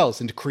normal bells,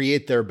 and to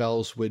create their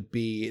bells would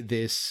be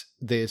this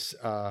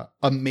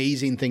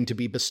amazing thing to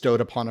be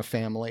bestowed upon a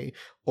family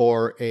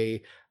or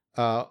a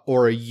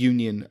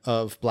union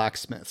of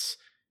blacksmiths.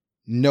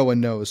 No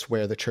one knows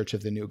where the Church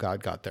of the New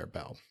God got their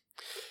bell.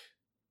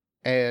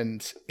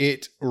 And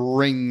it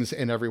rings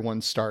and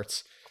everyone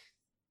starts.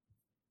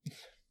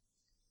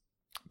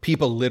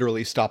 People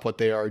literally stop what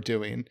they are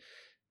doing,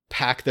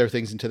 pack their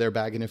things into their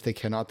bag, and if they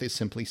cannot, they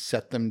simply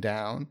set them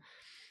down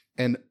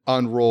and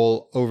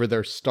unroll over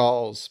their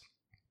stalls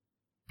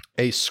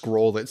a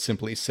scroll that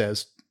simply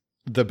says,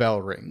 "The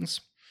bell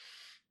rings."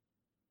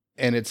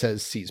 And it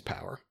says, "Seize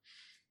power."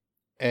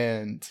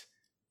 And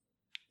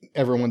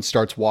everyone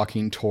starts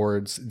walking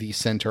towards the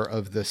center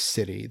of the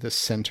city, the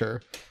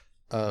center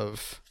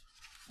of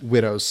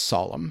Widow's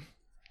Solemn.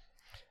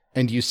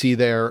 And you see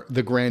there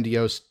the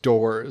grandiose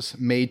doors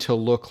made to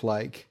look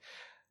like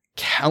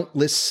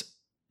countless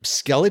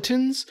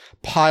skeletons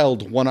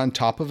piled one on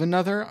top of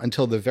another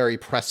until the very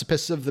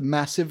precipice of the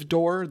massive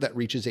door that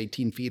reaches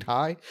 18 feet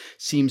high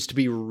seems to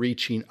be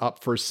reaching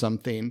up for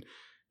something.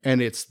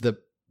 And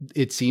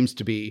it seems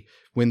to be,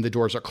 when the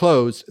doors are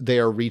closed, they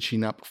are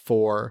reaching up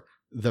for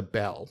the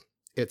bell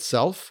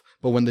itself.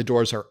 But when the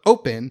doors are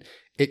open,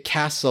 it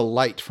casts a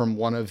light from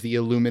one of the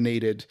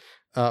illuminated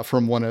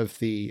from one of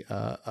the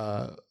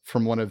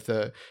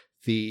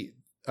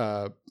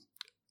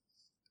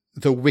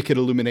wicked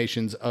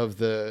illuminations of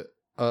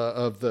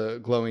the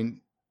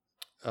glowing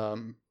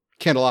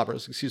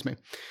candelabras,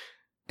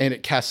 and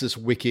it casts this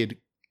wicked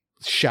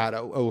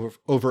shadow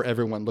over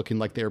everyone, looking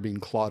like they're being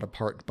clawed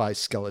apart by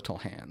skeletal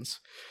hands.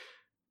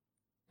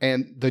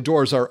 And the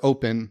doors are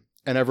open,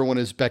 and everyone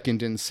is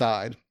beckoned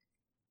inside.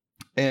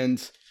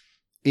 And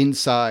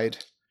inside,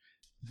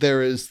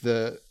 there is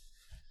the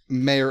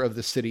mayor of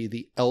the city,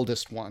 the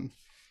eldest one,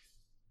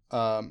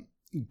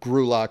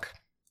 Grulak.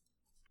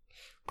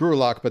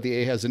 Grulak, but the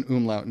A has an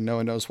umlaut, and no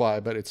one knows why,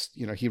 but it's,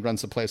 he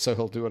runs the place, so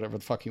he'll do whatever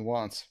the fuck he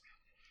wants.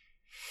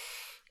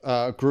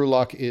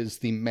 Grulak is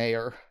the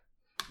mayor.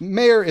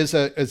 Mayor is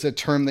a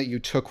term that you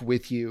took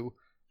with you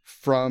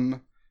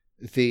from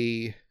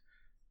the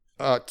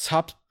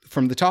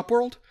top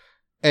world,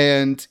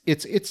 and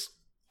it's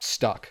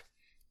stuck.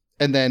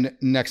 And then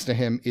next to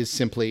him is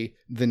simply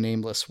the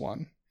nameless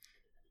one,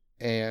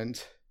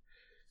 and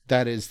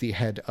that is the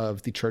head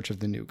of the Church of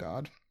the New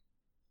God.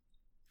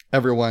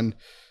 Everyone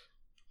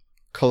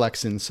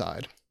collects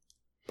inside,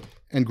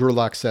 and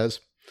Grulak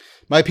says,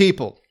 "My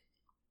people,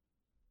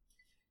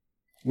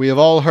 we have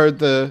all heard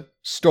the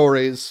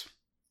stories.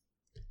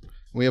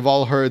 We have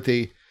all heard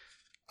the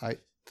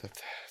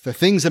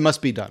things that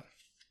must be done.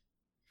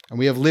 And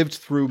we have lived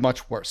through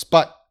much worse.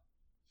 But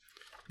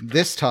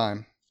this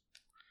time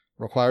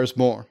requires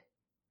more.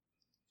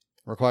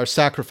 Requires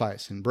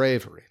sacrifice and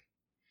bravery.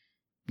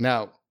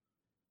 Now,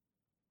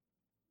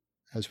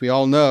 as we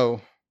all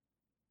know,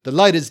 the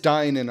light is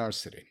dying in our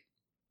city.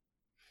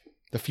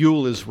 The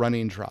fuel is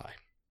running dry.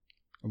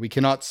 And we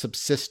cannot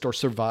subsist or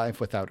survive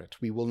without it.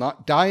 We will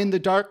not die in the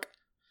dark.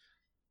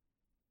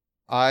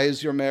 I,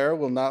 as your mayor,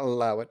 will not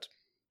allow it.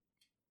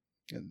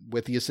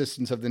 With the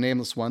assistance of the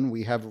Nameless One,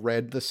 we have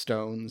read the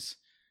stones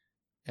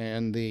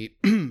and the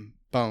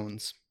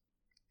bones.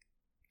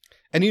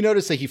 And you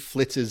notice that he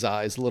flits his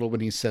eyes a little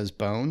when he says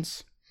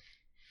bones.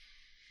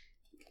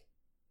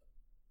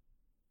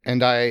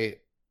 And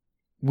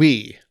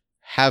we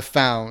have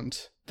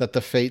found that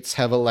the fates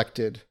have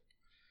elected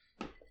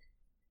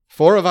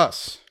 4 of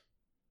us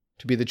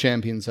to be the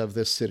champions of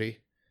this city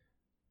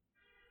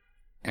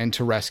and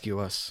to rescue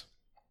us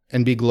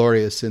and be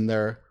glorious in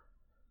their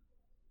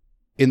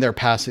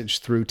passage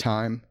through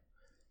time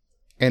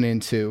and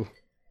into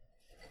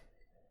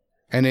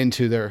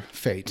their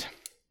fate.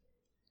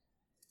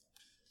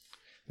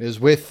 It is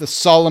with a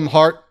solemn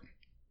heart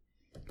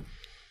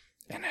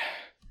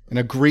and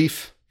a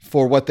grief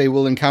for what they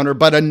will encounter,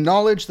 but a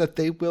knowledge that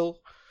they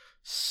will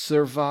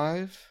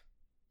survive.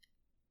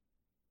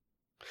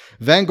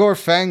 Vangor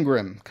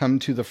Fangrim, come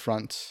to the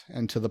front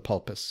and to the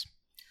pulpit."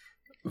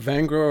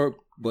 Vangor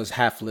was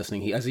half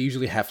listening. As he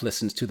usually half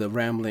listens to the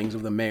ramblings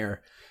of the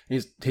mayor.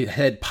 His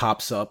head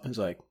pops up. He's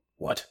like,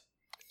 "What?"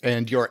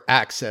 And your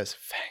axe says,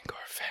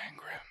 "Vangor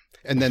Fangrim,"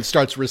 and then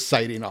starts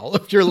reciting all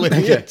of your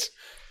lineage.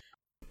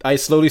 I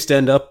slowly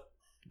stand up,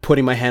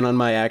 putting my hand on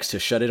my axe to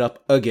shut it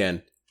up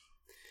again.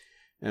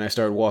 And I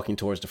start walking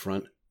towards the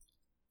front.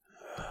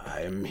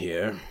 "I am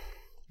here."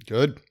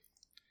 Good.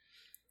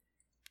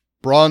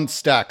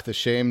 Bronstack, the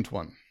shamed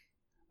one.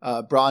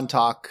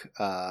 Brontalk,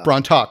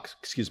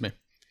 excuse me.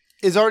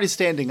 is already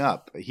standing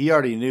up. He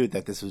already knew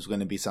that this was going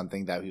to be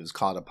something that he was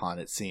called upon,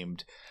 it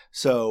seemed.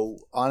 So,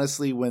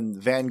 honestly, when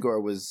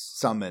Vangor was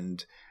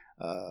summoned,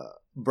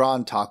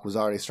 Brontalk was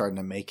already starting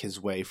to make his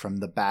way from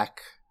the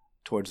back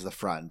towards the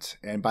front.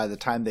 And by the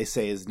time they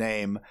say his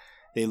name,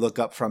 they look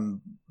up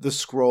from the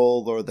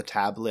scroll or the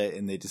tablet,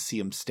 and they just see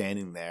him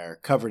standing there,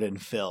 covered in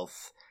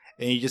filth.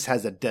 And he just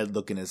has a dead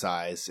look in his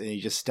eyes, and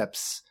he just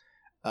steps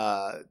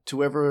to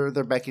wherever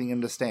they're beckoning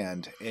him to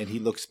stand, and he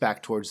looks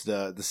back towards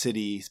the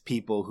city's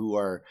people who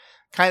are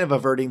kind of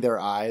averting their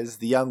eyes.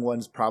 The young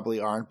ones probably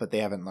aren't, but they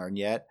haven't learned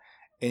yet,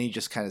 and he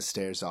just kind of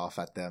stares off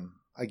at them.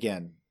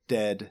 Again,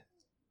 dead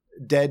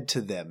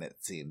to them, it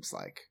seems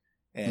like,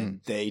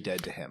 and they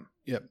dead to him.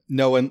 Yep.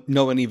 No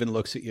one even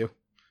looks at you.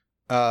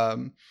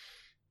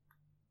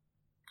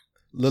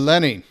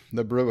 Lileni,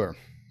 the brewer,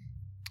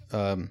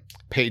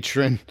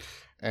 patron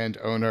and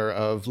owner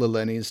of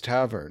Lileni's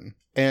Tavern,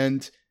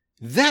 and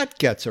that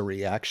gets a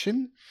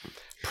reaction.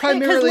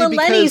 Primarily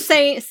because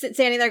Lileni's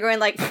standing there going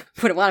like,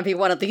 "Wouldn't want to be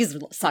one of these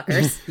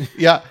suckers."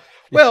 Yeah.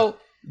 Well,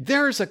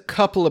 there's a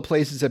couple of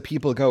places that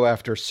people go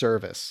after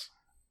service.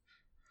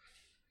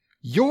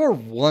 You're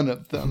one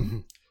of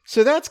them.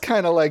 So that's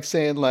kind of like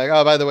saying like,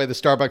 "Oh, by the way, the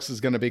Starbucks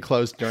is going to be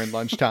closed during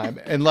lunchtime."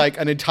 And like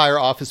an entire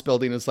office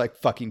building is like,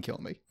 "Fucking kill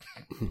me."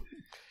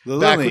 Lileni,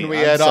 back when we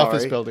had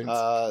office buildings.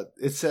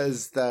 It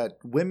says that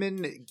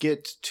women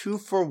get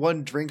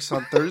 2-for-1 drinks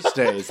on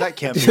Thursdays. That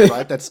can't be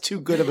right. That's too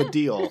good of a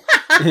deal.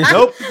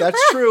 Nope,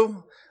 that's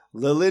true.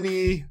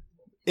 Lileni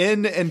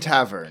Inn and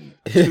Tavern,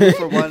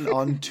 2-for-1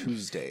 on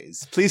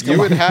Tuesdays. Please come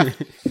on.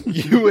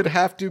 You would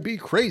have to be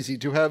crazy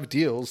to have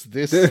deals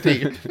this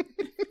steep.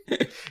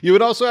 You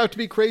would also have to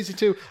be crazy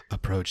to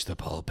approach the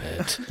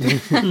pulpit.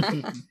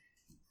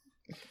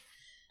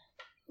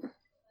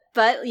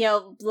 But,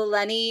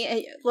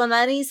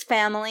 Lileni's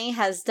family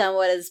has done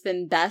what has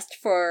been best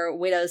for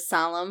Widows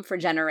Solemn for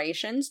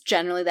generations.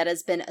 Generally, that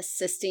has been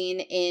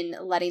assisting in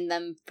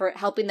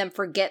helping them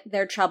forget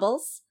their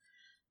troubles.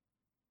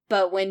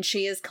 But when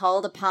she is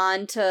called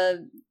upon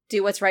to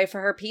do what's right for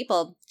her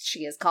people,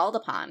 she is called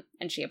upon,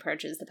 and she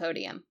approaches the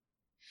podium.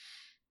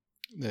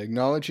 They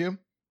acknowledge you.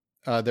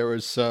 There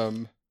was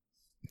some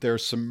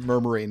there's some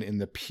murmuring in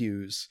the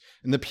pews.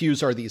 And the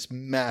pews are these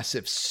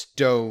massive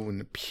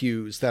stone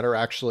pews that are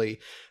actually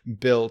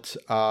built.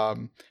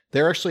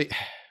 They're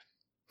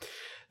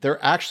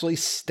actually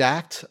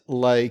stacked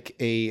like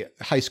a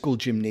high school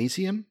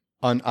gymnasium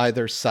on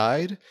either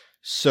side.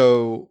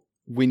 So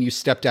when you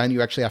step down,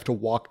 you actually have to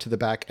walk to the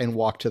back and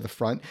walk to the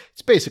front.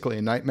 It's basically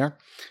a nightmare.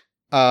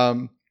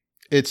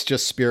 It's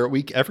just Spirit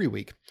Week every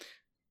week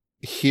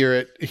here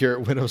at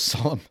Widow's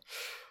Psalm.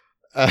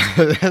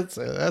 That's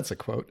a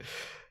quote.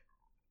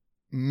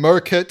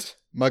 Merkit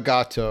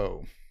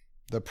Magato,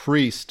 the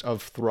priest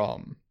of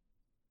Thrum,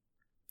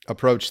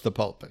 approached the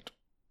pulpit.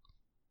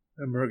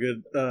 And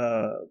Merkit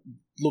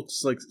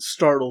looks like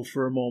startled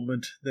for a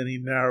moment. Then he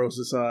narrows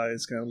his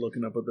eyes, kind of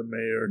looking up at the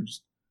mayor, and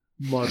just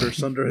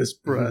mutters under his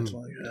breath,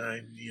 like, "I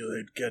knew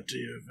they'd get to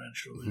you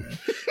eventually,"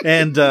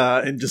 and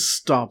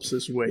just stomps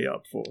his way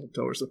up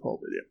towards the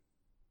pulpit. Yeah.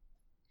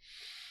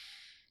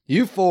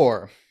 You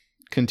four,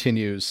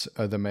 continues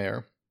the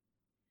mayor,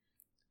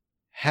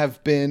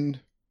 have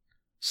been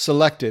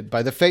selected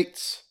by the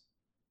fates,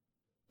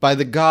 by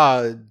the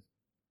gods,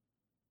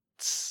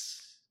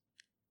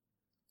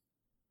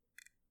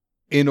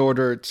 in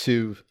order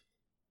to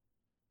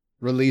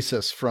release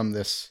us from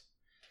this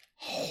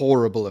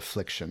horrible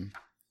affliction.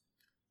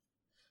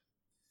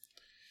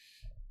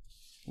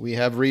 We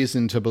have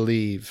reason to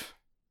believe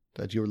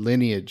that your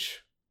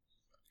lineage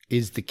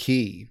is the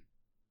key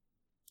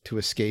to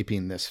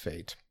escaping this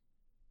fate.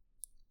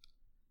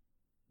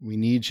 We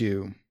need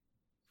you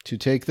to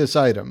take this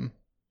item.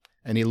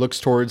 And he looks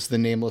towards the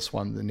Nameless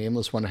One. The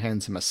Nameless One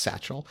hands him a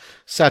satchel.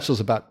 Satchel's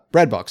about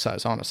bread box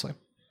size, honestly.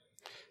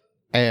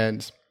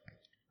 And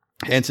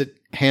hands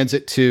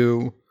it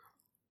to...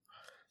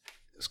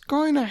 Is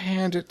going to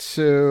hand it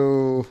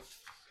to...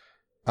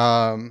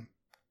 Vangor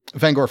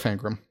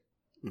Fangrim.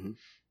 Mm-hmm.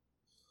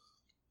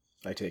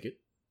 I take it.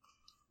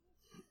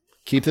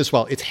 Keep this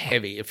well. It's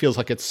heavy. It feels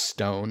like it's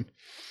stone.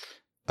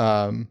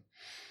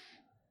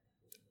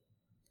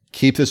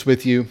 Keep this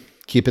with you.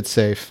 Keep it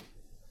safe.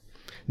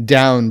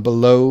 Down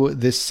below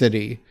this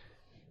city,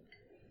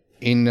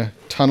 in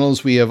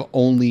tunnels we have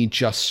only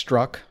just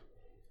struck,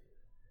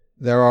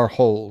 there are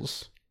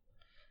holes.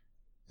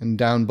 And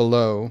down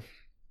below,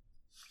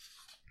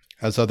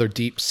 as other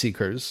deep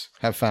seekers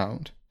have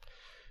found,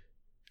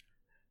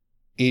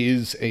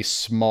 is a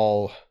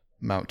small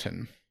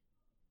mountain,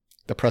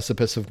 the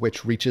precipice of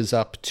which reaches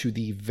up to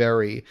the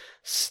very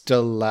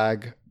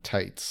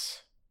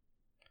stalactites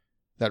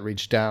that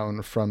reach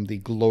down from the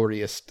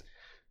glorious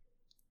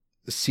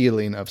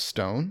ceiling of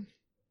stone.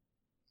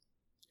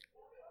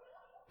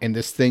 And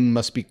this thing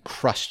must be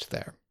crushed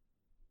there.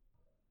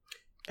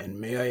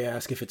 And may I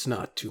ask if it's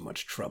not too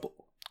much trouble?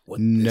 What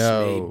No.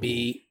 This may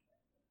be.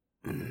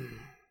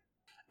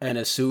 And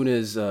as soon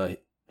as the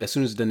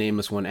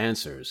Nameless One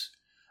answers,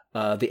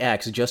 the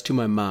axe, just to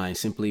my mind,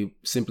 simply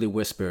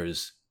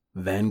whispers,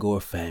 "Vangor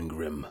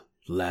Fangrim,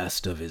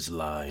 last of his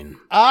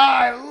line."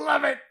 I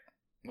love it.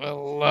 I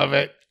love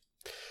it.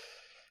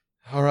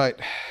 All right.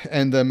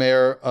 And the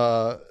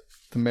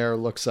mayor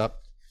looks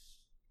up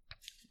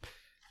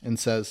and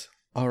says,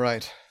 "All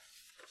right."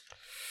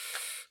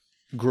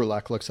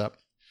 Grulak looks up.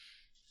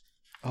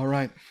 "All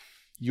right.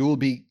 You will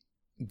be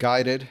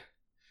guided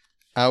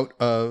out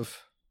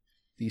of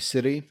the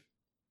city.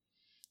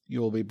 You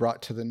will be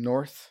brought to the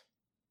north.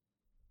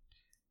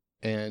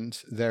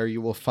 And there you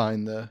will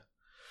find the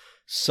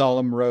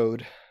solemn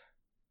road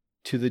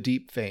to the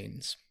deep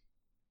veins.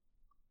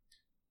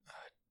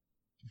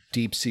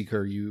 Deep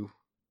Seeker, you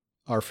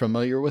are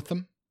familiar with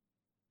them?"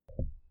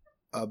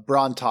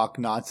 Brontalk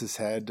nods his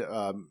head,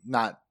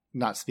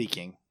 not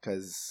speaking,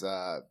 because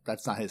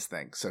that's not his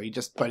thing. So he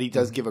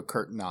does give a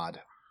curt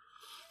nod.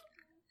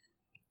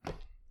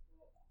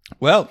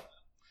 Well,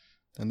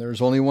 then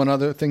there's only one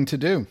other thing to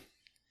do.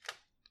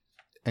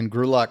 And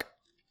Grulak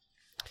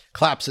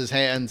claps his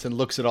hands and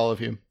looks at all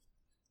of you.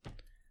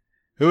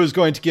 Who is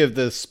going to give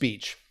the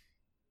speech?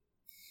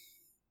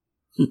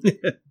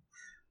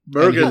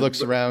 Merkit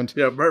looks around.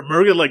 Yeah,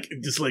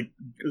 Merkit just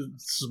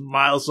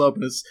smiles up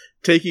and is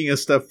taking a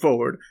step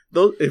forward.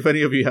 Though, if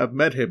any of you have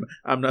met him,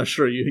 I'm not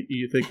sure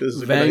you think this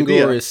is a good idea.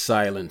 Vangor is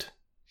silent.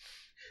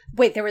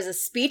 Wait, there was a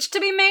speech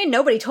to be made?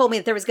 Nobody told me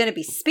that there was going to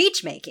be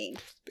speech making.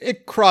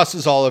 It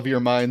crosses all of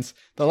your minds.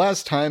 The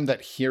last time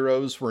that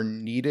heroes were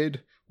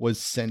needed was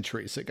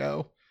centuries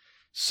ago.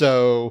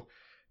 So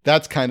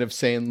that's kind of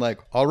saying like,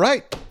 all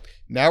right,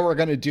 now we're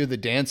going to do the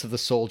dance of the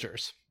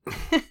soldiers.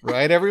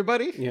 Right,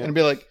 everybody? Yeah. And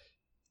be like,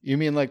 you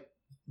mean like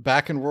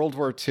back in World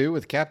War II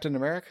with Captain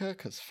America?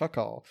 Because fuck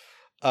all.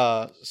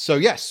 So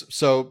yes,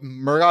 so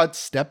Murad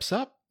steps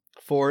up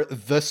for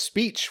the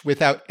speech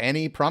without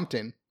any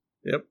prompting.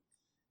 Yep.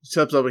 He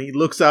steps up and he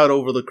looks out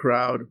over the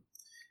crowd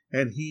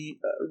and he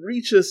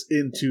reaches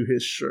into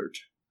his shirt.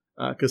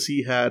 Because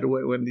he had,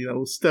 when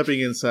stepping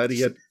inside,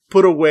 he had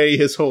put away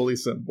his holy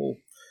symbol.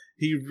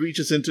 He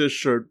reaches into his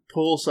shirt,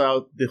 pulls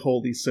out the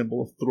holy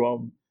symbol of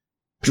Thrum,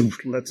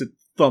 lets it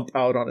thump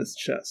out on his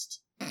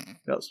chest. He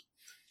goes,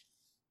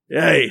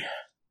 "Hey,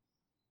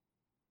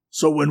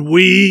 so when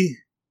we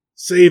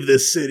save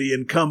this city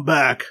and come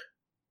back.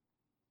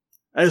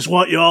 I just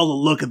want you all to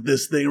look at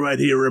this thing right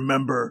here.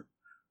 Remember,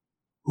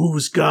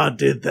 whose God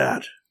did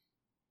that?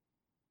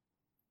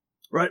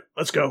 Right,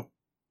 let's go.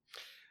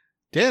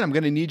 Dan, I'm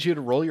going to need you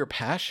to roll your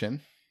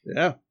passion.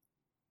 Yeah.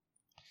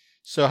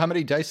 So how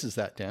many dice is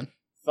that, Dan?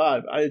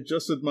 5. I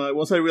adjusted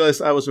once I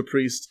realized I was a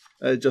priest,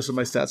 I adjusted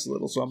my stats a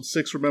little. So I'm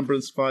 6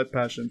 remembrance, 5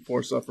 passion,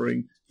 4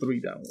 suffering,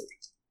 3 downward.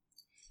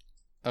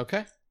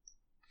 Okay.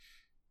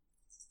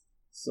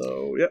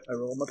 So, yeah, I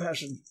roll my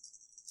passion.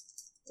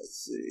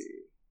 Let's see.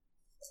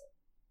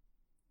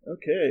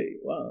 Okay,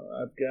 wow,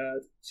 I've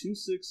got 2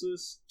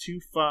 6s, 2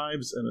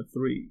 5s, and a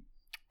 3.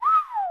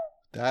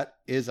 That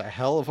is a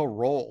hell of a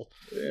roll.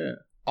 Yeah.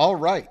 All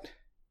right.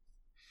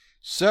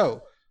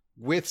 So,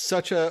 with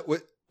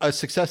a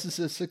success is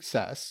a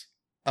success.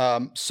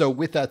 So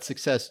with that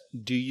success,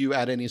 do you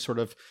add any sort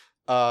of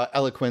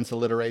eloquence,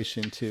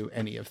 alliteration to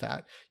any of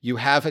that? You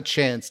have a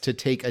chance to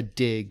take a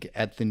dig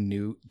at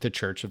the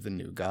Church of the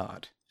New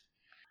God.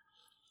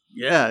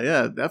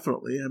 Yeah,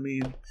 definitely. I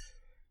mean,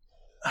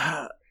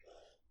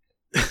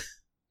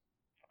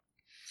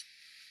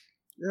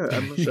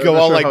 yeah, you go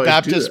all like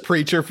Baptist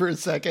preacher for a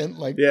second,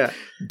 like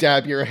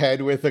dab your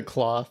head with a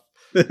cloth.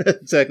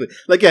 Exactly.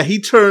 Like, yeah,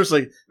 he turns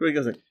like he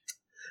goes like,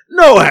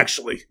 no,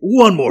 actually,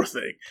 one more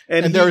thing.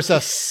 And there's a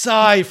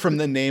sigh from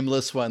the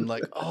nameless one,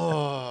 like,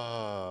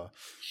 oh.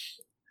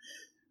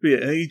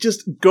 Yeah, he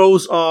just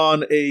goes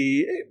on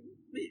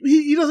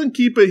he doesn't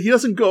keep it, he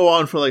doesn't go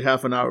on for like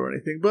half an hour or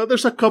anything, but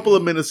there's a couple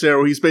of minutes there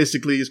where he's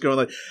basically just going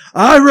like,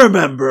 I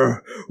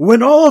remember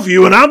when all of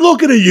you, and I'm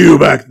looking at you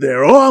back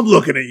there, I'm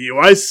looking at you,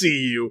 I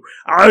see you,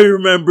 I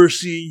remember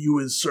seeing you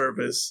in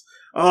service.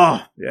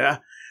 Oh, yeah,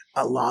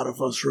 a lot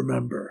of us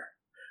remember.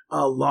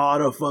 A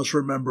lot of us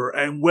remember,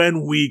 and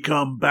when we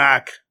come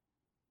back,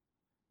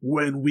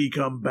 the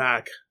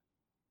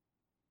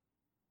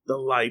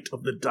light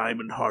of the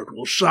Diamond Heart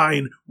will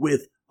shine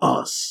with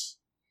us.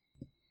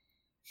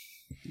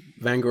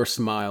 Vangor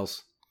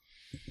smiles.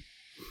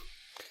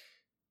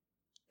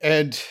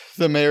 And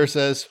the mayor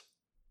says,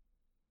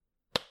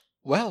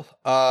 well,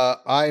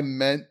 I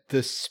meant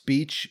the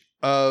speech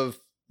of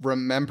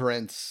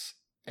remembrance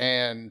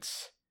and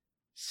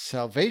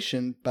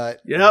salvation,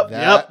 but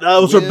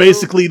those are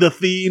basically the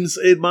themes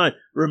in my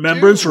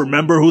remembrance.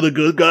 Remember who the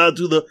good gods,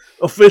 who the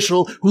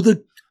official, who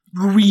the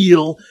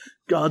real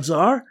gods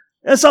are,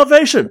 and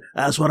salvation.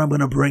 That's what I'm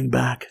going to bring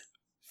back.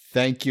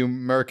 Thank you,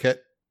 Merkit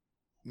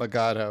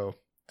Magato,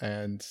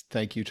 and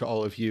thank you to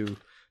all of you.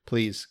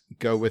 Please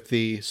go with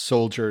the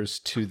soldiers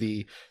to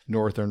the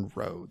northern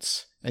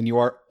roads, and you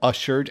are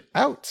ushered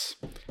out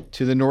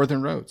to the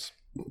northern roads.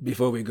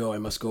 Before we go, I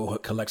must go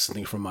collect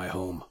something from my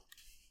home.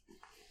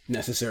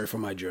 Necessary for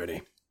my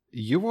journey.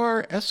 You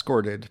are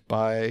escorted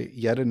by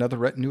yet another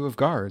retinue of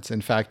guards.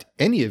 In fact,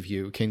 any of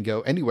you can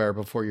go anywhere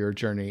before your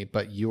journey,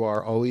 but you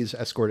are always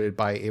escorted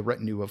by a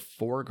retinue of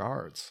 4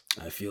 guards.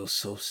 I feel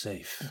so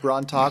safe.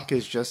 Brontok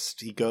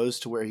he goes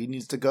to where he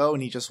needs to go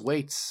and he just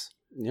waits.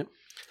 Yep.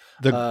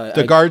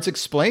 The guards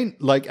explain,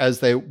 like as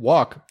they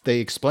walk,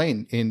 they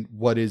explain in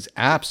what is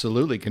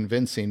absolutely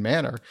convincing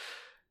manner.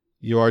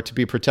 You are to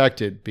be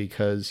protected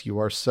because you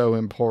are so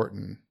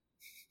important.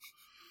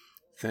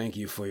 Thank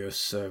you for your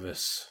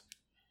service.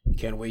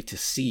 Can't wait to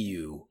see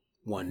you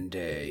one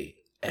day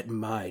at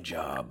my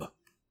job.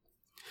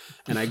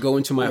 And I go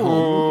into my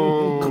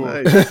home.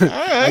 Nice.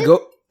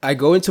 I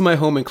go into my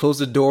home and close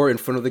the door in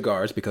front of the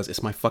guards because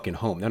it's my fucking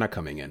home. They're not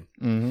coming in.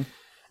 Mm-hmm.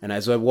 And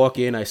as I walk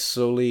in, I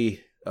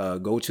slowly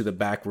go to the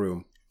back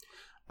room.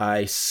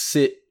 I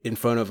sit in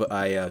front of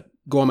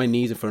go on my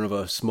knees in front of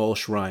a small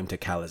shrine to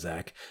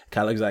Kalazak.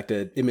 Kalazak,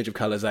 the image of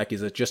Kalazak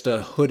is just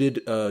a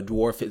hooded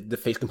dwarf, the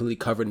face completely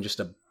covered in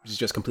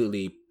just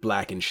completely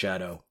black in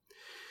shadow.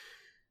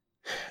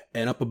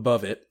 And up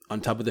above it,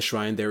 on top of the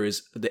shrine, there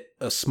is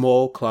a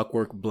small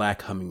clockwork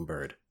black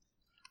hummingbird.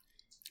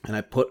 And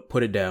I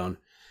put it down,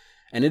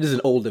 and it is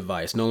an old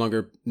device. No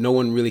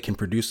one really can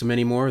produce them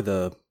anymore.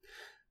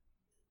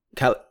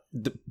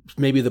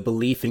 Maybe the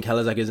belief in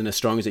Kalazak isn't as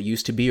strong as it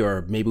used to be,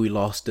 or maybe we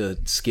lost the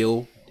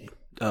skill.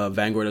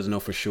 Vangor doesn't know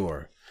for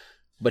sure,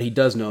 but he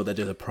does know that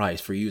there's a price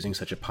for using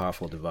such a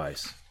powerful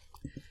device.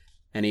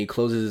 And he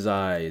closes his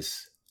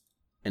eyes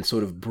and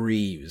sort of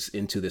breathes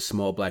into this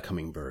small black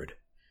hummingbird.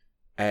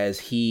 As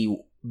he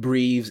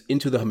breathes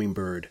into the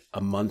hummingbird,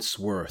 a month's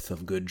worth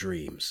of good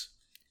dreams,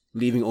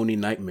 leaving only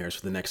nightmares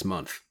for the next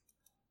month.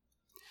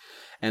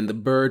 And the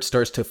bird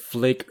starts to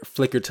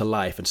flicker to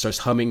life and starts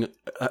humming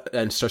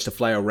and starts to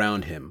fly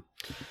around him.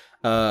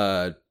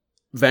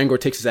 Vangor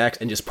takes his axe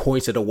and just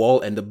points at a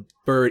wall, and the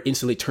bird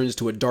instantly turns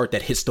to a dart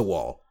that hits the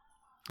wall,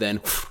 then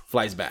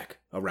flies back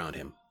around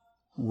him.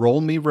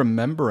 Roll me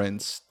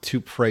remembrance to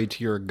pray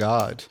to your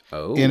god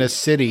in a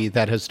city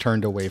that has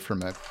turned away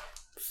from it.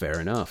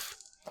 Fair enough.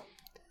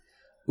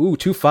 Ooh,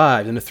 2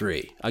 5s and a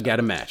 3. I got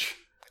a match.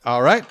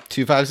 All right,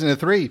 2 5s and a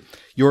 3.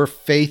 Your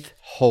faith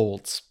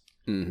holds.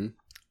 Mm-hmm.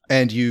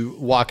 And you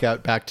walk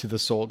out back to the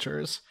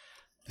soldiers.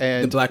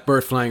 And the black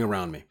bird flying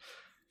around me.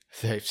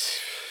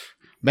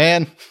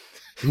 Man,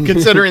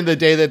 Considering the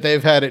day that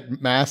they've had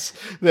at mass,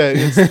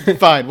 it's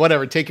fine.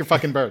 Whatever. Take your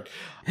fucking bird.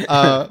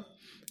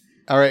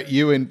 All right,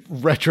 you and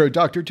Retro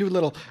Dr.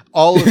 Doolittle,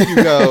 all of you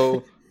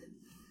go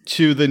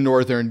to the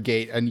northern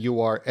gate, and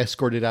you are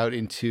escorted out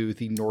into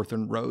the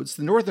northern roads.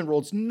 The northern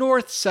roads,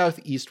 north, south,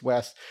 east,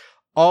 west,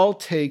 all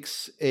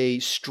takes a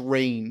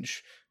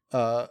strange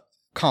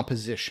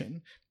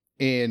composition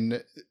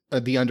in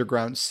the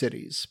underground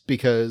cities,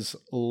 because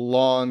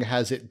long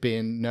has it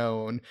been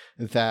known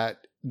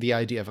that the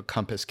idea of a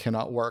compass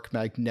cannot work.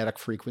 Magnetic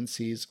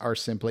frequencies are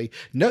simply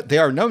they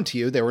are known to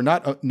you. They were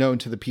not known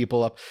to the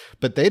people up,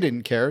 but they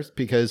didn't care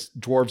because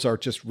dwarves are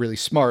just really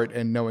smart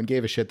and no one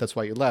gave a shit. That's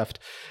why you left.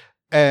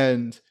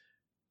 And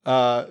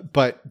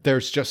but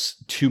there's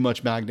just too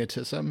much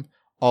magnetism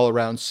all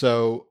around.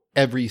 So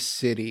every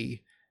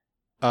city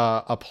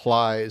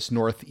applies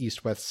north,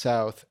 east, west,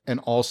 south,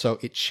 and also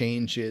it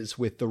changes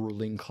with the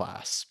ruling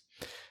class.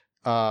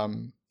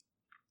 And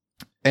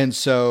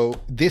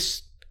so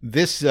this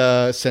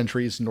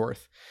century's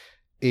north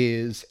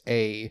is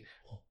a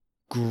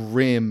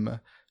grim,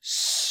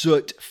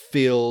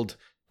 soot-filled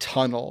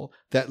tunnel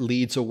that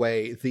leads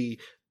away. The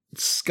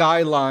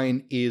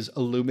skyline is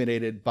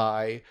illuminated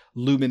by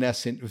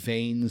luminescent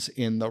veins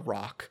in the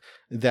rock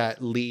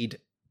that lead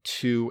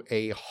to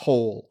a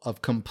hole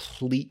of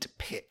complete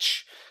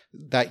pitch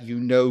that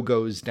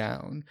goes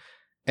down.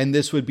 And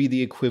this would be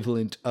the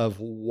equivalent of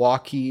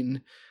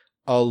walking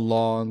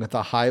along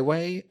the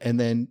highway and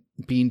then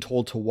being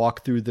told to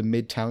walk through the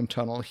Midtown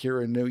Tunnel here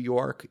in New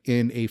York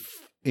in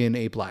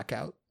a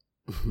blackout.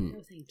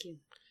 No, thank you.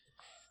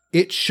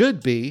 It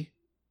should be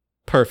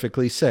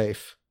perfectly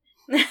safe.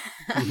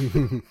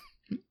 And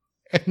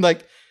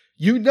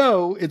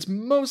it's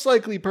most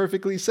likely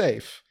perfectly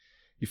safe.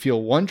 You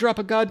feel one drop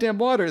of goddamn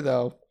water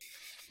though.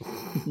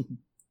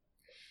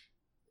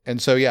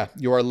 And so yeah,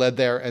 you are led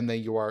there, and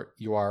then you are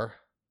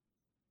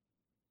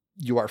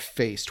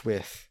faced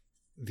with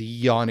the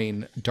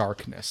yawning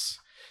darkness.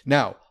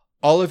 Now,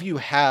 all of you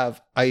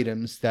have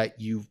items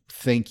that you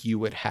think you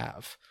would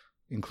have,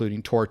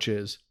 including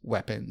torches,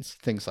 weapons,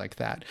 things like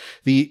that.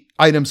 The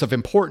items of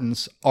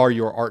importance are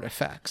your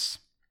artifacts.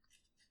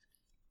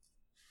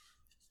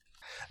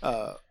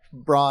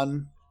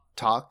 Bron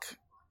Talk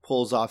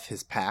pulls off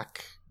his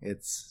pack.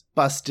 It's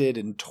busted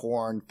and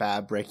torn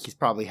fabric. He's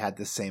probably had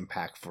the same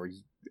pack for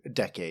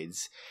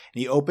decades.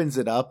 And he opens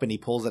it up and he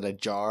pulls out a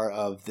jar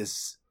of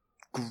this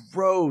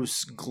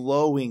gross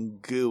glowing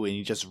goo, and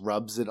he just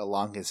rubs it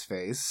along his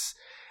face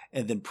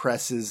and then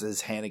presses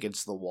his hand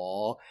against the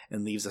wall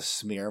and leaves a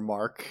smear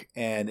mark.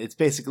 And it's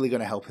basically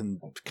going to help him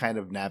kind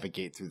of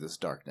navigate through this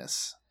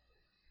darkness.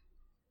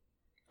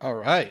 All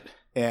right.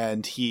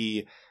 And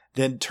he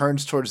then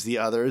turns towards the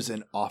others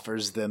and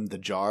offers them the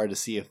jar to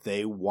see if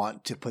they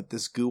want to put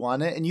this goo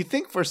on it. And you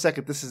think for a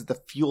second this is the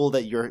fuel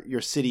that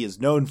your city is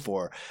known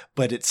for,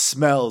 but it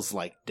smells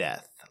like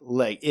death.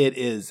 Like, it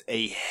is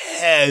a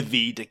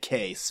heavy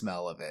decay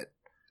smell of it.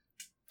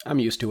 I'm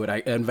used to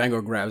it. And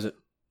Vangor grabs it.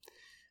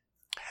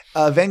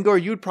 Vangor,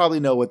 you'd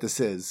probably know what this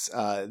is.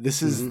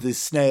 This is the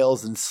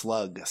snails and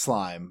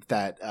slime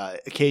that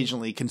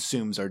occasionally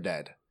consumes our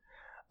dead.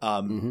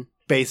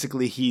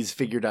 Basically, he's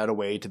figured out a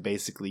way to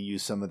basically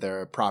use some of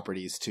their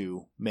properties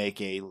to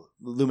make a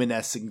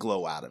luminescent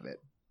glow out of it.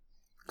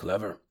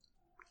 Clever.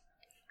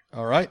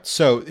 All right.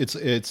 So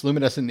it's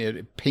luminescent.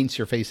 It paints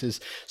your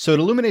faces. So it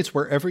illuminates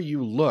wherever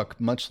you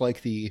look, much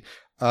like the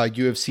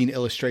you have seen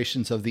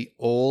illustrations of the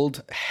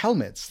old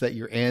helmets that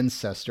your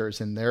ancestors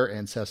and their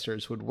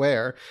ancestors would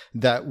wear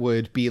that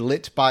would be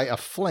lit by a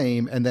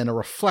flame and then a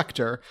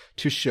reflector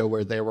to show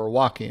where they were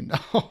walking.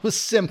 Oh,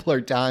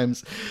 simpler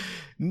times.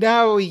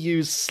 Now we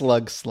use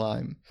slug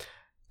slime.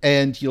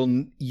 And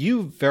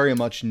you very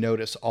much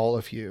notice, all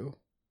of you,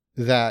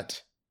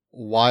 that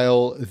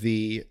while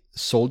the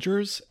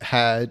soldiers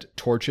had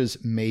torches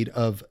made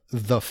of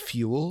the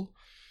fuel,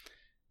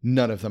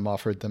 none of them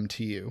offered them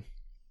to you.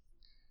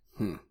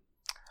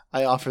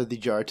 I offered the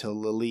jar to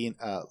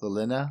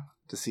Lilina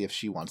to see if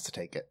she wants to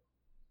take it.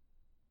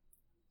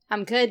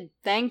 I'm good,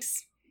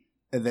 thanks.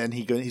 And then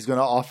he's going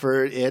to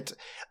offer it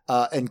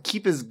and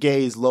keep his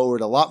gaze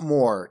lowered a lot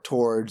more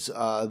towards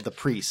the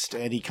priest.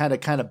 And he kind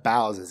of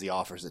bows as he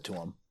offers it to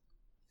him.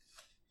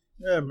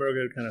 Yeah,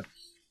 Murga kind of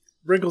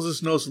wrinkles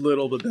his nose a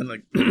little, but then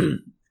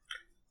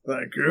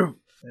thank you.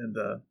 And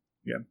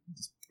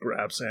just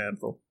grabs a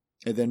handful.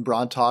 And then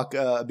Brontalk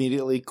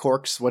immediately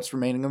corks what's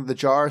remaining of the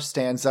jar,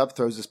 stands up,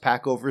 throws his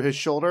pack over his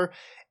shoulder,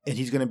 and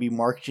he's going to be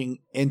marching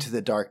into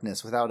the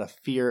darkness without a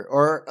fear,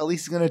 or at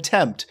least he's going to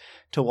attempt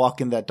to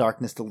walk in that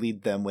darkness to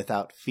lead them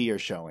without fear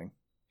showing.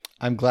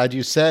 I'm glad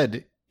you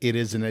said it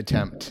is an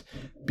attempt,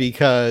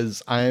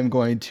 because I am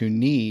going to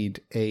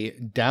need a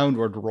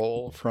downward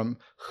roll from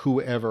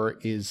whoever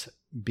is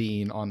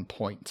being on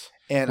point,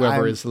 and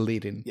whoever is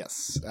leading.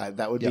 Yes,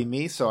 that would be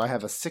me. So I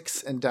have a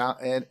 6 in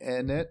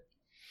it.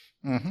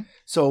 Mm-hmm.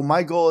 So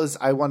my goal is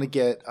I want to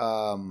get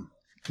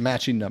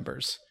matching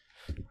numbers,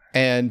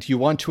 and you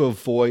want to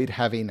avoid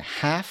having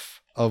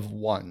half of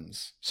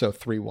ones, so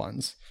 3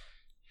 ones.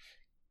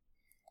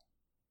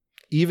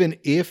 Even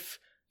if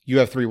you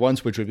have 3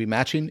 ones, which would be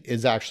matching,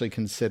 is actually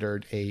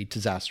considered a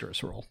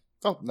disastrous roll.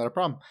 Oh, not a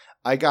problem.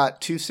 I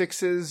got 2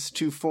 6s,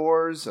 2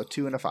 4s, a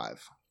 2, and a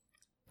 5.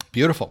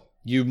 Beautiful.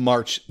 You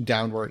march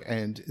downward,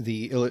 and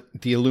the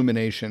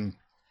illumination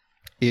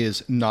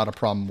is not a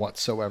problem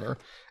whatsoever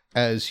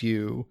as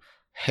you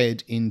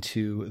head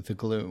into the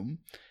gloom.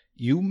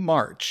 You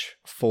march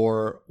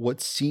for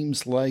what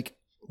seems like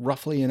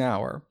roughly an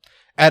hour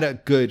at a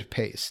good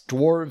pace.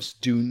 Dwarves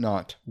do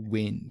not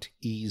wind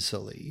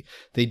easily.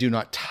 They do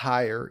not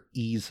tire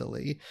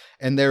easily.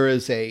 And there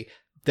is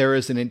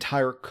an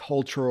entire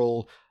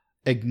cultural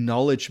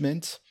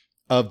acknowledgement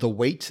of the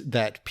weight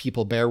that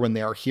people bear when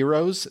they are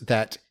heroes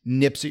that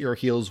nips at your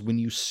heels when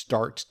you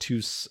start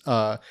to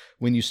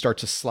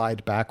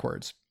slide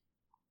backwards.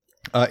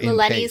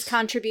 Lileni's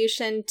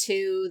contribution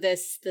to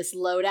this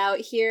loadout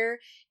here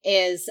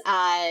is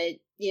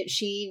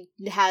she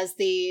has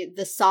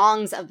the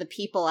songs of the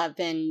people have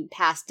been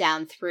passed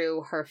down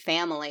through her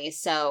family.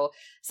 So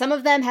some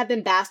of them have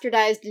been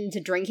bastardized into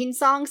drinking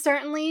songs,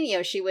 certainly.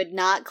 She would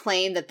not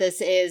claim that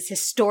this is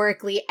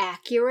historically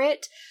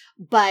accurate,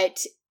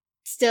 but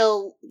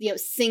still,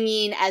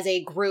 singing as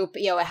a group,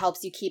 it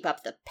helps you keep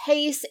up the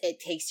pace. It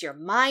takes your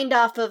mind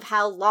off of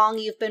how long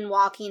you've been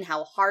walking,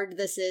 how hard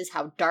this is,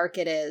 how dark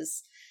it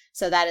is.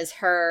 So that is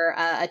her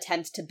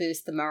attempt to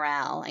boost the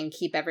morale and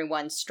keep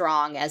everyone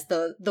strong as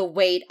the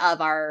weight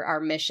of our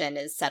mission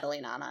is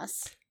settling on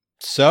us.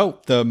 So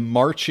the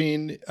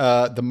marching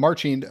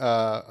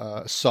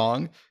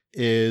song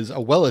is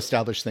a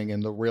well-established thing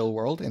in the real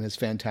world and is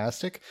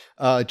fantastic.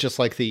 Just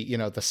like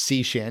the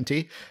sea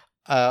shanty.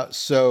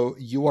 So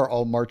you are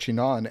all marching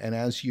on, and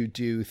as you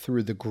do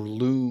through the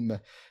gloom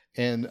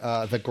and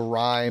the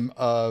grime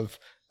of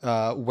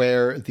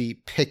where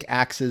the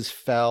pickaxes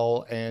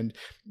fell and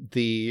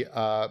the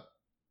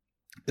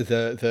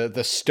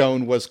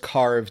stone was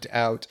carved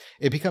out,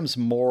 it becomes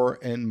more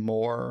and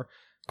more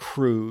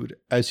crude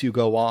as you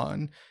go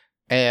on.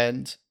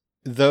 And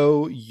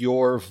though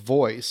your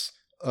voice,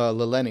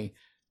 Lileni,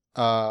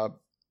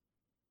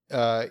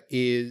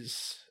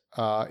 is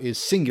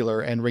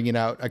singular and ringing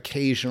out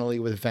occasionally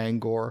with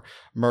Vangor,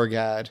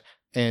 Murgad,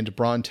 and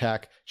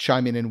Brontak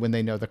chiming in when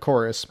they know the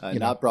chorus.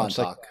 Not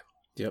Brontak.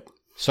 Yep.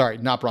 Sorry,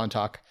 not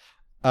Brontak.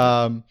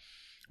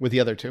 With the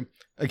other two.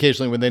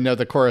 Occasionally when they know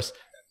the chorus.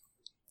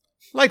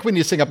 Like when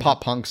you sing a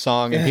pop punk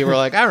song and people are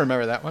like, I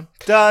remember that one.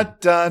 Dun,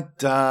 dun,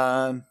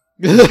 dun.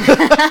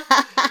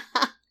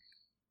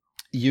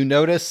 You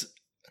notice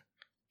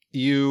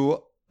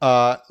Lileni,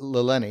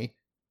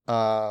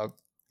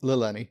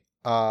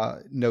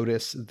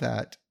 notice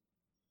that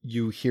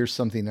you hear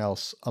something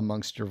else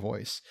amongst your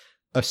voice,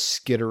 a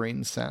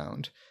skittering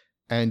sound.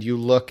 And you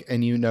look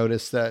and you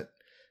notice that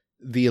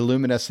the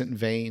luminescent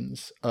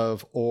veins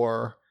of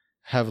ore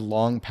have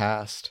long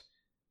passed,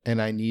 and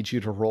I need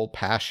you to roll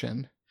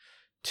passion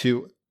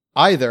to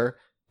either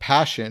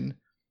passion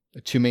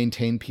to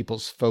maintain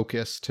people's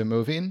focus to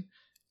moving,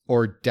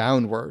 or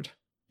downward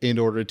in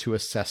order to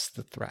assess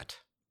the threat.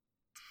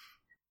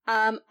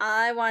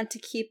 I want to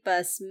keep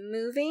us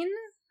moving.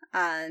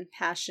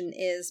 Passion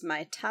is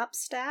my top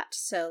stat,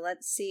 so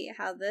let's see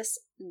how this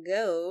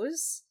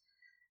goes.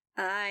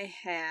 I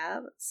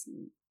have, let's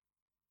see,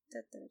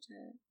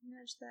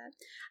 manage that.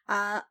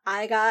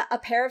 I got a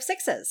pair of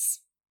 6s,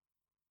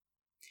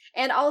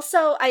 and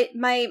also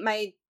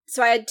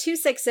so I had 2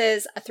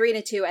 6s, a 3 and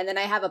a 2, and then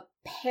I have a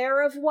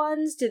pair of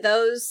 1s. Do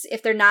those,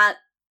 if they're not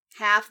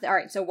half, all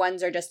right? So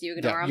 1s are just you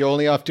ignore them. You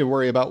only have to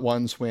worry about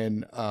 1s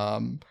when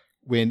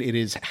it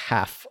is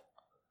half.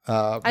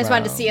 I just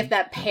wanted to see if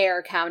that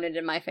pair counted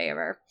in my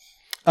favor.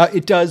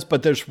 It does,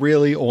 but there's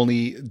really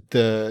only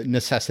the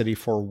necessity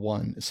for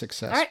 1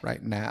 success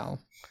right now.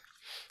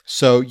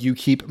 So you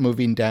keep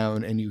moving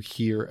down and you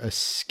hear a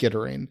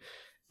skittering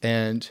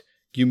and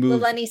you move.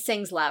 Lileni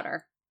sings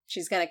louder.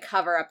 She's going to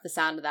cover up the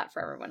sound of that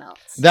for everyone else.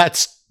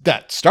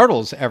 That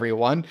startles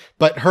everyone,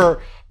 but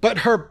her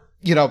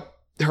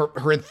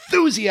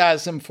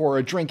enthusiasm for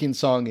a drinking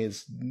song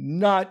is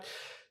not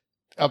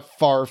a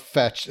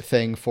far-fetched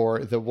thing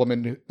for the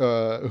woman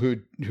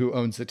who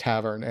owns the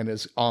tavern and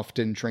is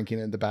often drinking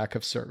in the back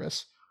of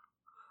service.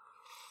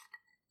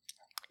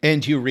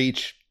 And you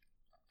reach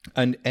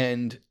an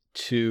end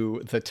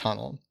to the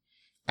tunnel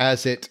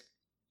as it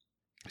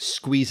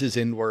squeezes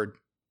inward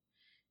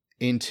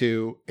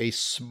into a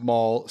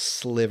small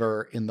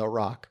sliver in the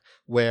rock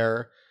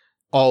where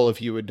all of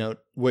you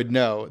would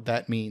know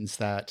that means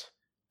that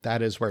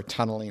is where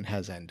tunneling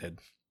has ended.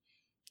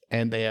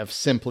 And they have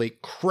simply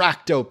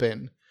cracked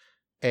open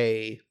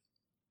an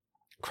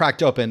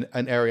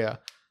area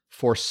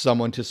for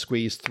someone to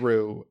squeeze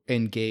through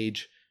and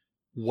gauge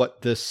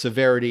what the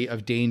severity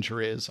of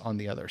danger is on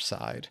the other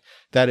side.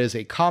 That is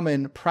a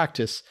common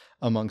practice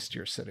amongst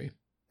your city.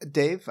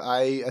 Dave,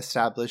 I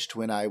established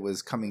when I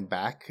was coming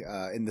back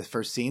in the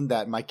first scene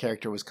that my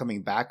character was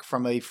coming back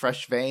from a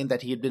fresh vein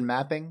that he had been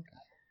mapping.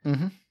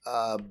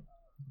 Mm-hmm.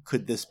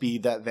 Could this be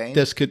that vein?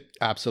 This could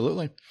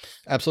absolutely.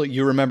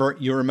 You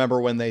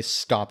remember when they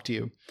stopped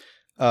you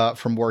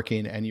from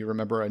working, and you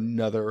remember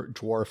another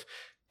dwarf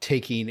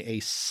taking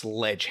a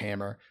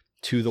sledgehammer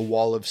to the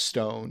wall of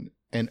stone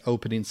and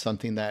opening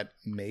something that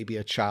maybe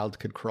a child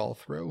could crawl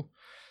through.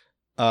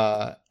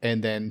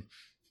 And then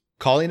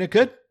calling it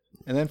good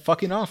and then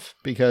fucking off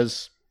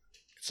because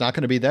it's not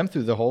going to be them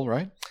through the hole,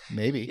 right?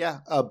 Maybe. Yeah.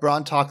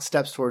 Brontok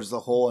steps towards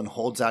the hole and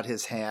holds out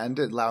his hand,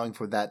 allowing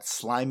for that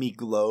slimy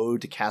glow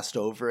to cast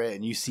over it.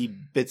 And you see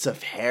bits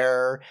of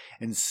hair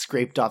and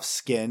scraped off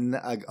skin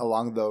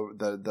along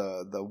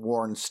the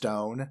worn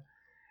stone.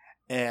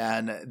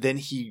 And then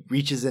he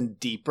reaches in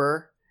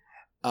deeper,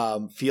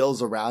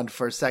 feels around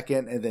for a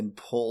second, and then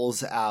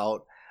pulls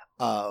out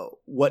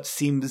what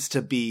seems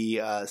to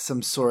be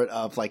some sort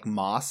of like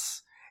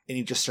moss. And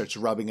he just starts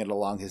rubbing it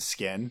along his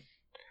skin.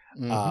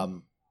 Mm-hmm.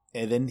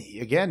 And then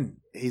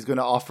he's going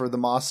to offer the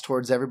moss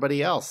towards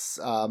everybody else.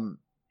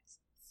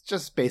 It's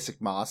just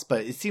basic moss,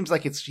 but it seems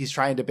like he's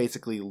trying to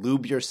basically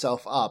lube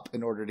yourself up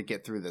in order to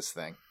get through this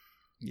thing.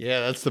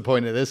 Yeah, that's the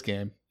point of this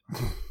game.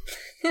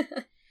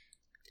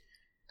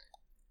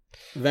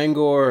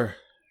 Vangor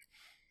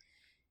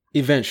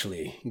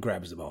eventually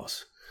grabs the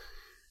moss.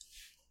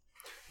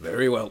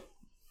 Very well.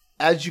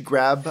 As you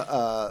grab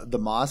the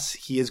moss,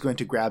 he is going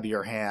to grab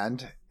your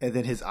hand, and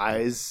then his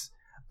eyes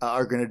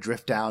are going to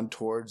drift down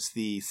towards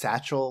the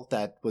satchel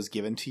that was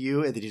given to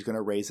you, and then he's going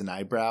to raise an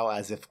eyebrow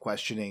as if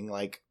questioning,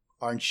 like,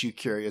 aren't you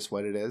curious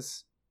what it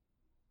is?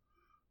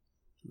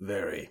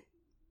 Very.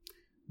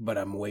 But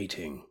I'm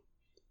waiting.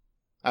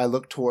 I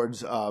look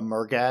towards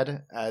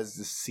Murgad as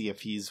to see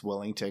if he's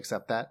willing to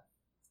accept that.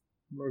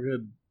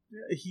 Murgad,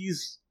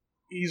 he's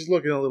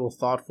looking a little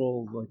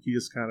thoughtful, like he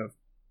just kind of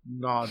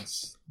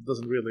nods,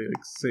 doesn't really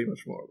say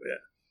much more, but yeah.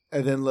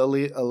 And then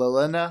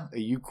Lilena, are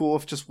you cool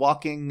with just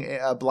walking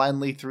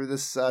blindly through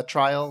this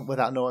trial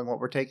without knowing what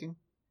we're taking?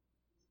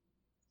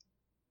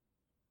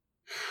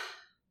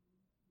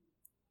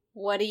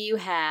 What do you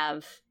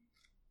have?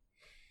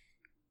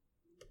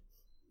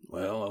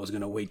 Well, I was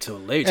going to wait till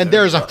later. And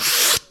there's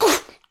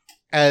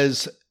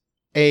as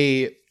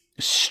a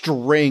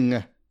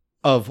string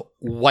of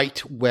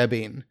white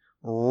webbing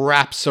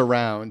wraps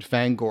around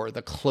Vangor,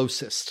 the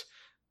closest,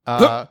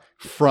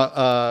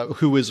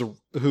 who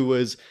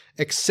was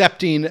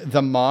accepting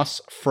the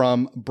moss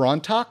from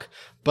Brontok,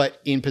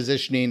 but in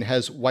positioning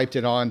has wiped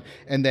it on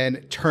and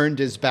then turned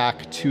his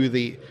back to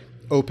the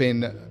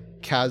open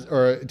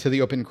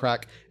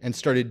crack and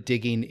started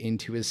digging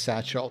into his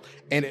satchel,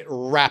 and it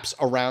wraps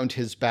around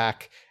his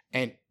back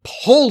and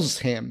pulls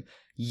him,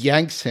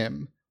 yanks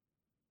him,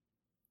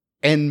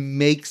 and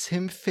makes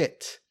him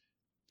fit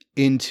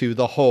into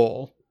the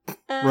hole,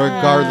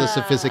 regardless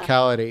of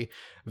physicality.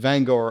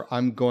 Vangor,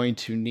 I'm going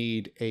to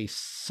need a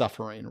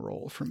suffering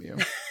roll from you.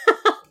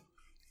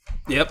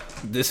 Yep,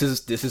 this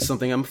is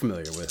something I'm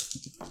familiar with.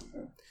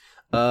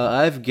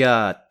 I've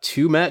got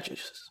 2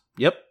 matches.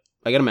 Yep,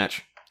 I got a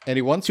match.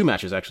 Any ones? 2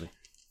 matches, actually.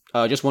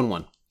 Just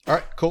 1-1. All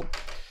right, cool.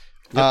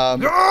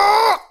 Yep.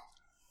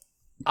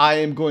 I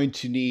am going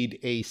to need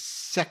a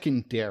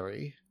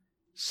secondary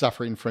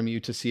suffering from you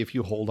to see if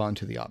you hold on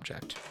to the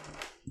object.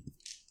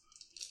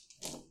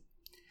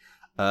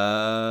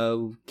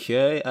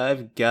 Okay,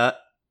 I've got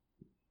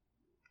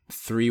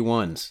 3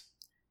 1s.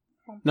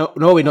 No,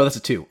 wait, that's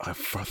a 2. Oh,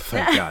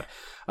 thank God.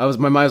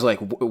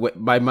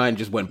 My mind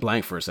just went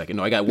blank for a second.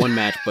 No, I got 1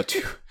 match, but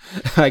 2.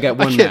 I got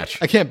 1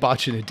 match. I can't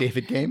botch in a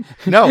David game.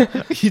 No,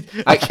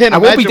 I can't. I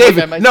won't be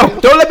David. No,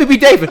 don't let me be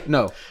David.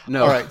 No.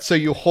 All right, so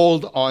you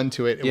hold on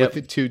to it with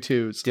the 2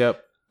 2s.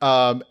 Yep.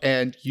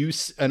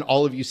 And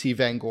all of you see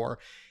Vangor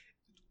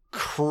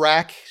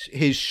crack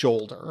his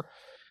shoulder.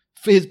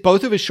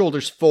 Both of his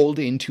shoulders fold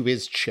into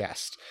his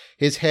chest.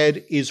 His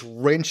head is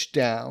wrenched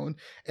down,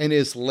 and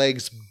his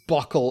legs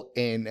buckle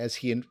in as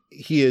he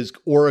is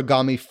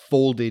origami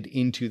folded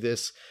into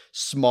this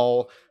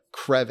small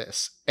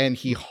crevice. And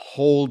he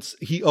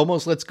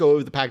almost lets go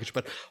of the package,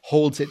 but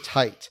holds it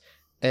tight.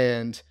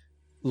 And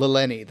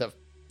Lileni,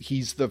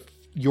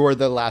 you're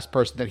the last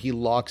person that he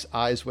locks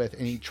eyes with,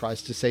 and he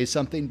tries to say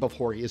something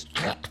before he is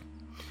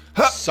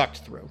sucked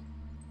through.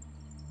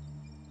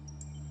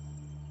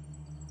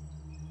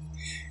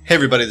 Hey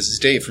everybody, this is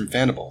Dave from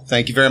Fandible.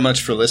 Thank you very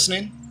much for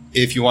listening.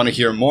 If you want to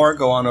hear more,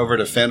 go on over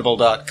to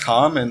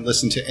fandible.com and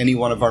listen to any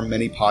one of our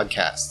many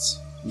podcasts.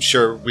 I'm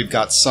sure we've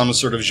got some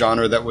sort of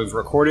genre that we've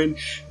recorded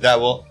that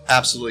will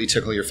absolutely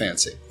tickle your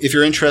fancy. If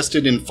you're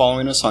interested in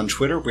following us on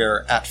Twitter,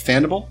 we're at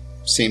Fandible.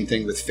 Same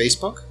thing with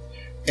Facebook.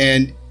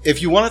 And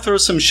if you want to throw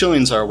some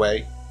shillings our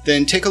way,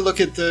 then take a look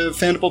at the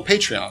Fandible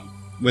Patreon.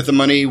 With the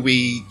money,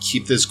 we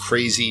keep this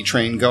crazy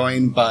train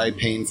going by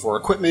paying for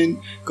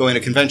equipment, going to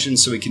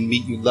conventions so we can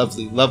meet you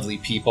lovely, lovely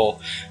people,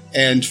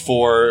 and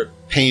for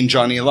paying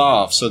Johnny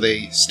Law off so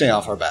they stay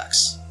off our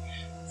backs.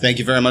 Thank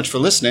you very much for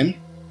listening,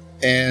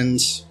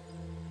 and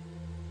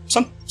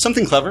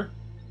something clever.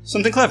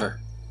 Something clever.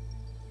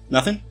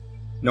 Nothing?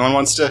 No one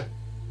wants to?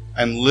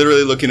 I'm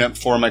literally looking at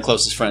 4 of my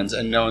closest friends,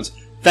 and no one's...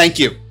 Thank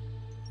you!